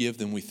what we give,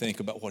 then we think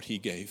about what he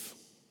gave.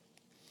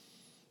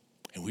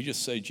 And we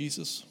just say,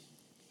 Jesus,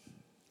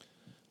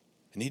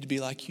 I need to be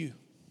like you.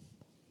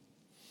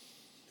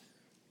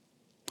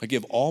 I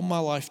give all my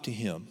life to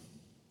him,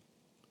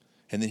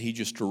 and then he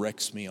just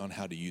directs me on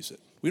how to use it.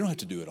 We don't have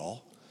to do it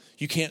all.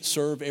 You can't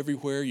serve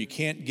everywhere. You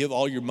can't give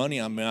all your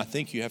money. I mean, I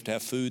think you have to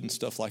have food and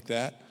stuff like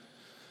that.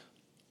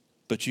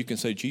 But you can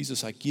say,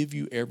 Jesus, I give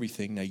you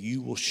everything. Now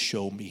you will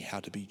show me how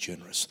to be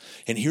generous.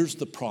 And here's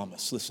the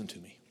promise. Listen to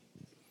me.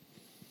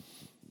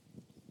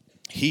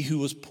 He who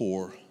was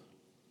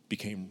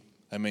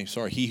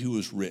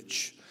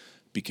rich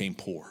became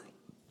poor,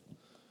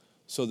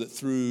 so that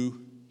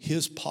through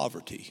his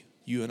poverty,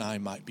 you and I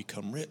might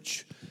become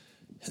rich.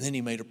 And then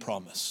he made a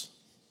promise.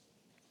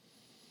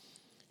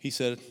 He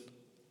said,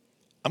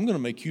 I'm going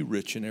to make you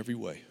rich in every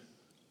way,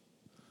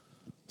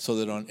 so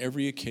that on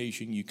every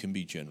occasion you can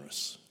be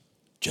generous,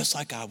 just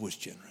like I was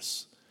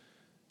generous.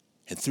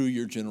 And through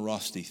your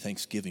generosity,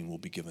 thanksgiving will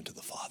be given to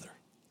the Father.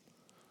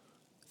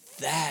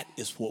 That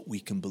is what we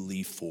can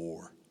believe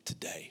for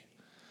today.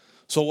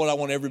 So what I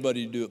want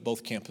everybody to do at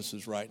both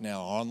campuses right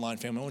now, our online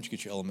family, I want you to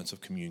get your elements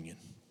of communion.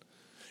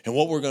 And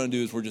what we're going to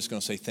do is we're just going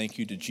to say thank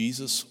you to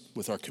Jesus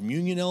with our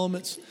communion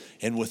elements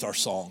and with our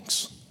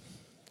songs.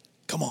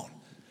 Come on.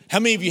 How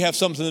many of you have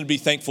something to be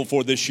thankful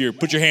for this year?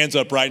 Put your hands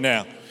up right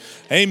now.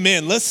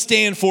 Amen. Let's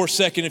stand for a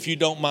second if you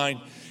don't mind.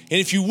 And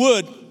if you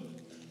would,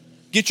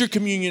 get your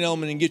communion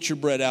element and get your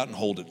bread out and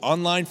hold it.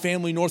 Online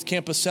family, North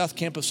Campus, South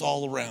Campus,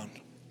 all around.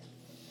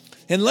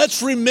 And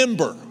let's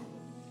remember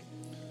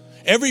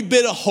every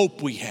bit of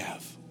hope we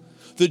have,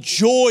 the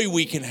joy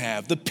we can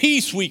have, the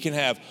peace we can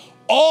have,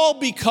 all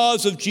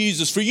because of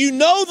Jesus. For you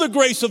know the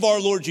grace of our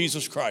Lord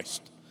Jesus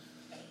Christ.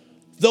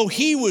 Though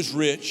he was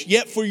rich,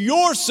 yet for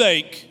your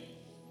sake,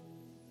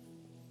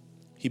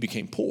 he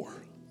became poor.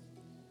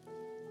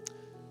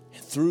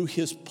 And through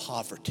his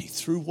poverty,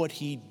 through what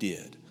he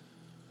did,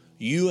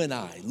 you and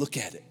I, look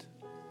at it.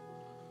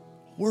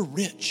 We're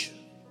rich.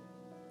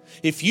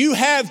 If you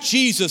have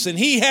Jesus and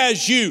he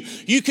has you,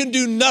 you can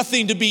do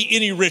nothing to be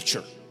any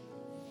richer.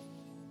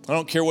 I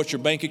don't care what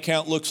your bank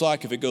account looks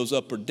like, if it goes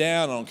up or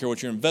down. I don't care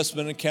what your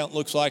investment account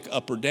looks like,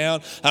 up or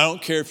down. I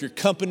don't care if your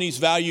company's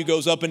value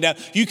goes up and down.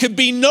 You can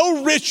be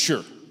no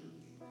richer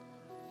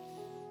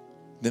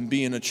than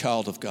being a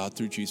child of God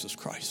through Jesus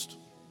Christ.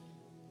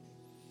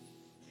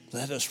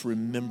 Let us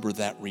remember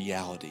that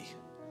reality.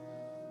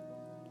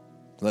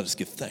 Let us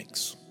give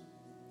thanks.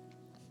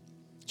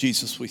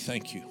 Jesus, we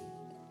thank you.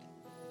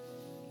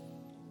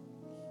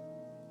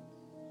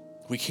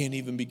 We can't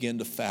even begin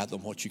to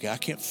fathom what you got. I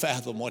can't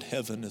fathom what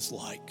heaven is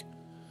like.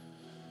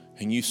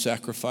 And you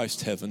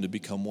sacrificed heaven to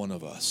become one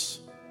of us.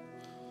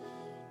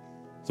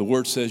 The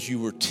word says you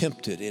were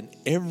tempted in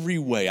every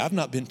way. I've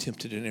not been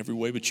tempted in every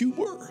way, but you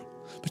were.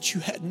 But you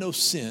had no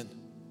sin.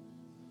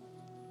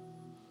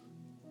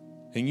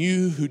 And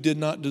you who did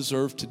not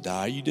deserve to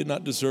die, you did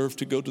not deserve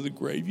to go to the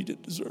grave, you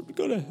didn't deserve to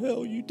go to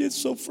hell, you did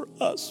so for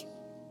us.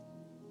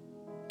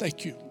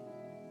 Thank you.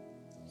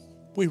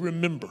 We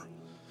remember.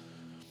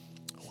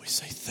 We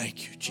say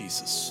thank you,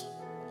 Jesus.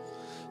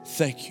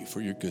 Thank you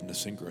for your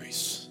goodness and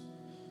grace.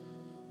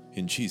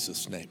 In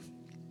Jesus' name,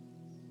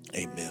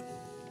 amen.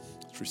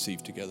 Let's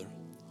receive together.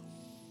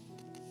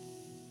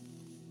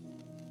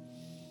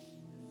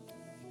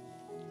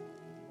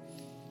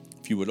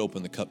 If you would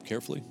open the cup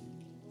carefully.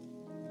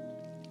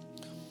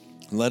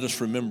 And let us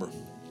remember,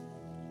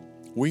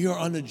 we are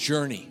on a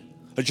journey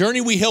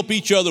we help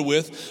each other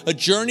with, a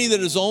journey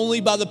that is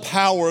only by the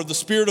power of the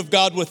Spirit of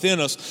God within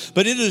us,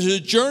 but it is a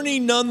journey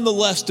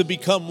nonetheless to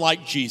become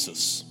like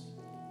Jesus.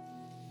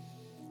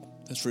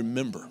 Let's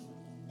remember,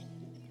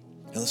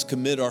 and let's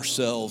commit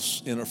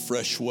ourselves in a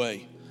fresh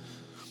way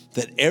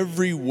that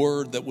every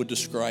word that would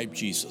describe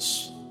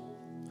Jesus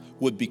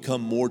would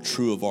become more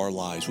true of our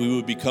lives. We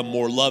would become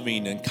more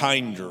loving and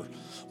kinder,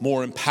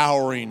 more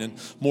empowering and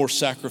more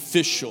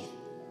sacrificial.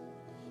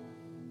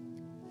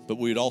 But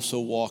we'd also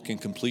walk in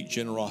complete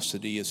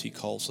generosity as he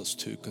calls us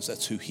to, because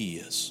that's who he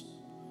is.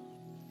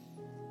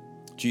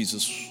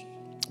 Jesus,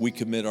 we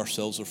commit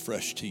ourselves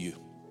afresh to you.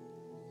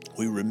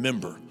 We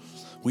remember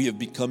we have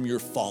become your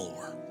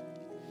follower.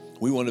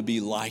 We want to be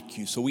like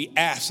you. So we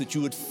ask that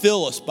you would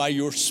fill us by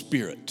your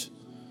Spirit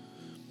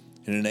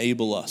and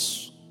enable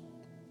us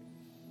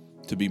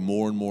to be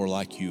more and more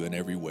like you in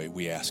every way.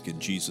 We ask in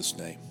Jesus'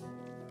 name.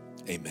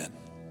 Amen.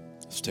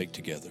 Let's take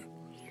together.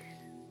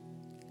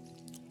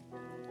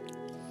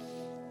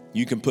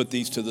 You can put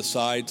these to the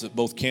sides at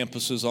both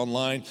campuses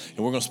online, and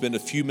we're going to spend a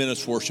few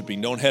minutes worshiping.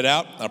 Don't head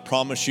out, I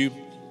promise you.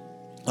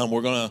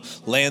 We're going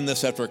to land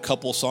this after a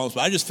couple of songs,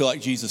 but I just feel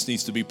like Jesus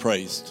needs to be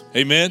praised.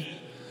 Amen?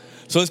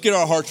 So let's get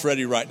our hearts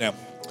ready right now.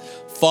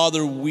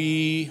 Father,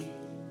 we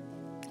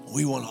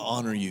want to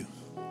honor you.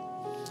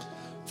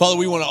 Father,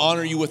 we want to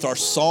honor you with our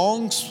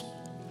songs,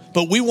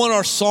 but we want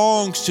our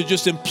songs to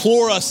just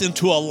implore us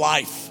into a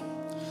life.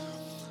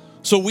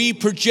 So we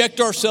project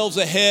ourselves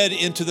ahead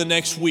into the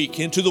next week,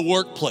 into the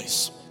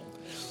workplace.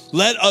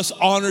 Let us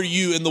honor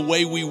you in the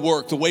way we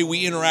work, the way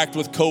we interact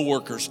with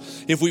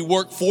coworkers. If we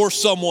work for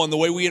someone, the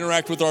way we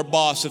interact with our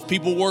boss. If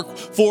people work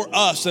for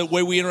us, the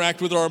way we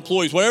interact with our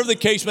employees. Whatever the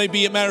case may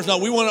be, it matters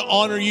not. We want to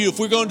honor you. If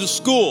we're going to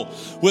school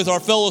with our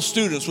fellow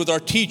students, with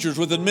our teachers,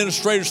 with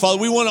administrators, Father,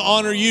 we want to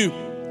honor you.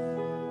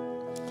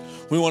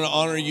 We want to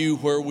honor you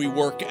where we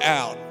work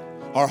out.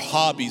 Our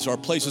hobbies, our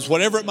places,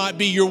 whatever it might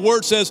be. Your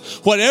word says,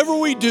 whatever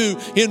we do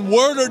in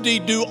word or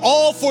deed, do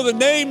all for the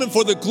name and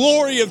for the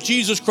glory of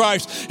Jesus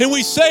Christ. And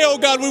we say, oh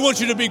God, we want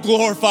you to be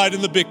glorified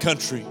in the big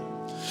country.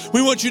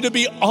 We want you to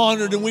be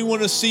honored, and we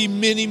want to see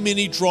many,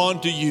 many drawn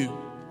to you.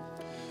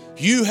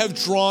 You have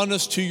drawn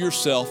us to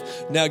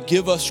yourself. Now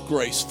give us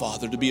grace,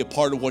 Father, to be a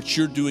part of what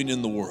you're doing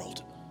in the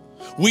world.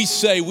 We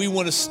say we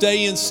want to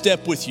stay in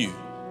step with you,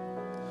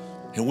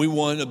 and we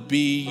want to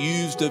be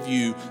used of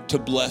you to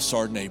bless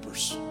our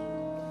neighbors.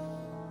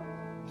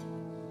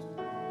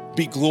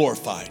 Be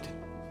glorified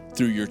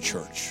through your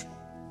church.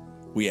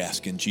 We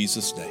ask in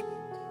Jesus' name.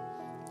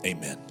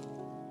 Amen.